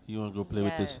well. You want to go play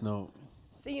with the Yes. snow?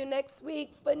 See you next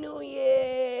week for New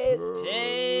Year's.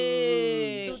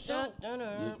 Hey.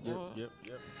 Yep.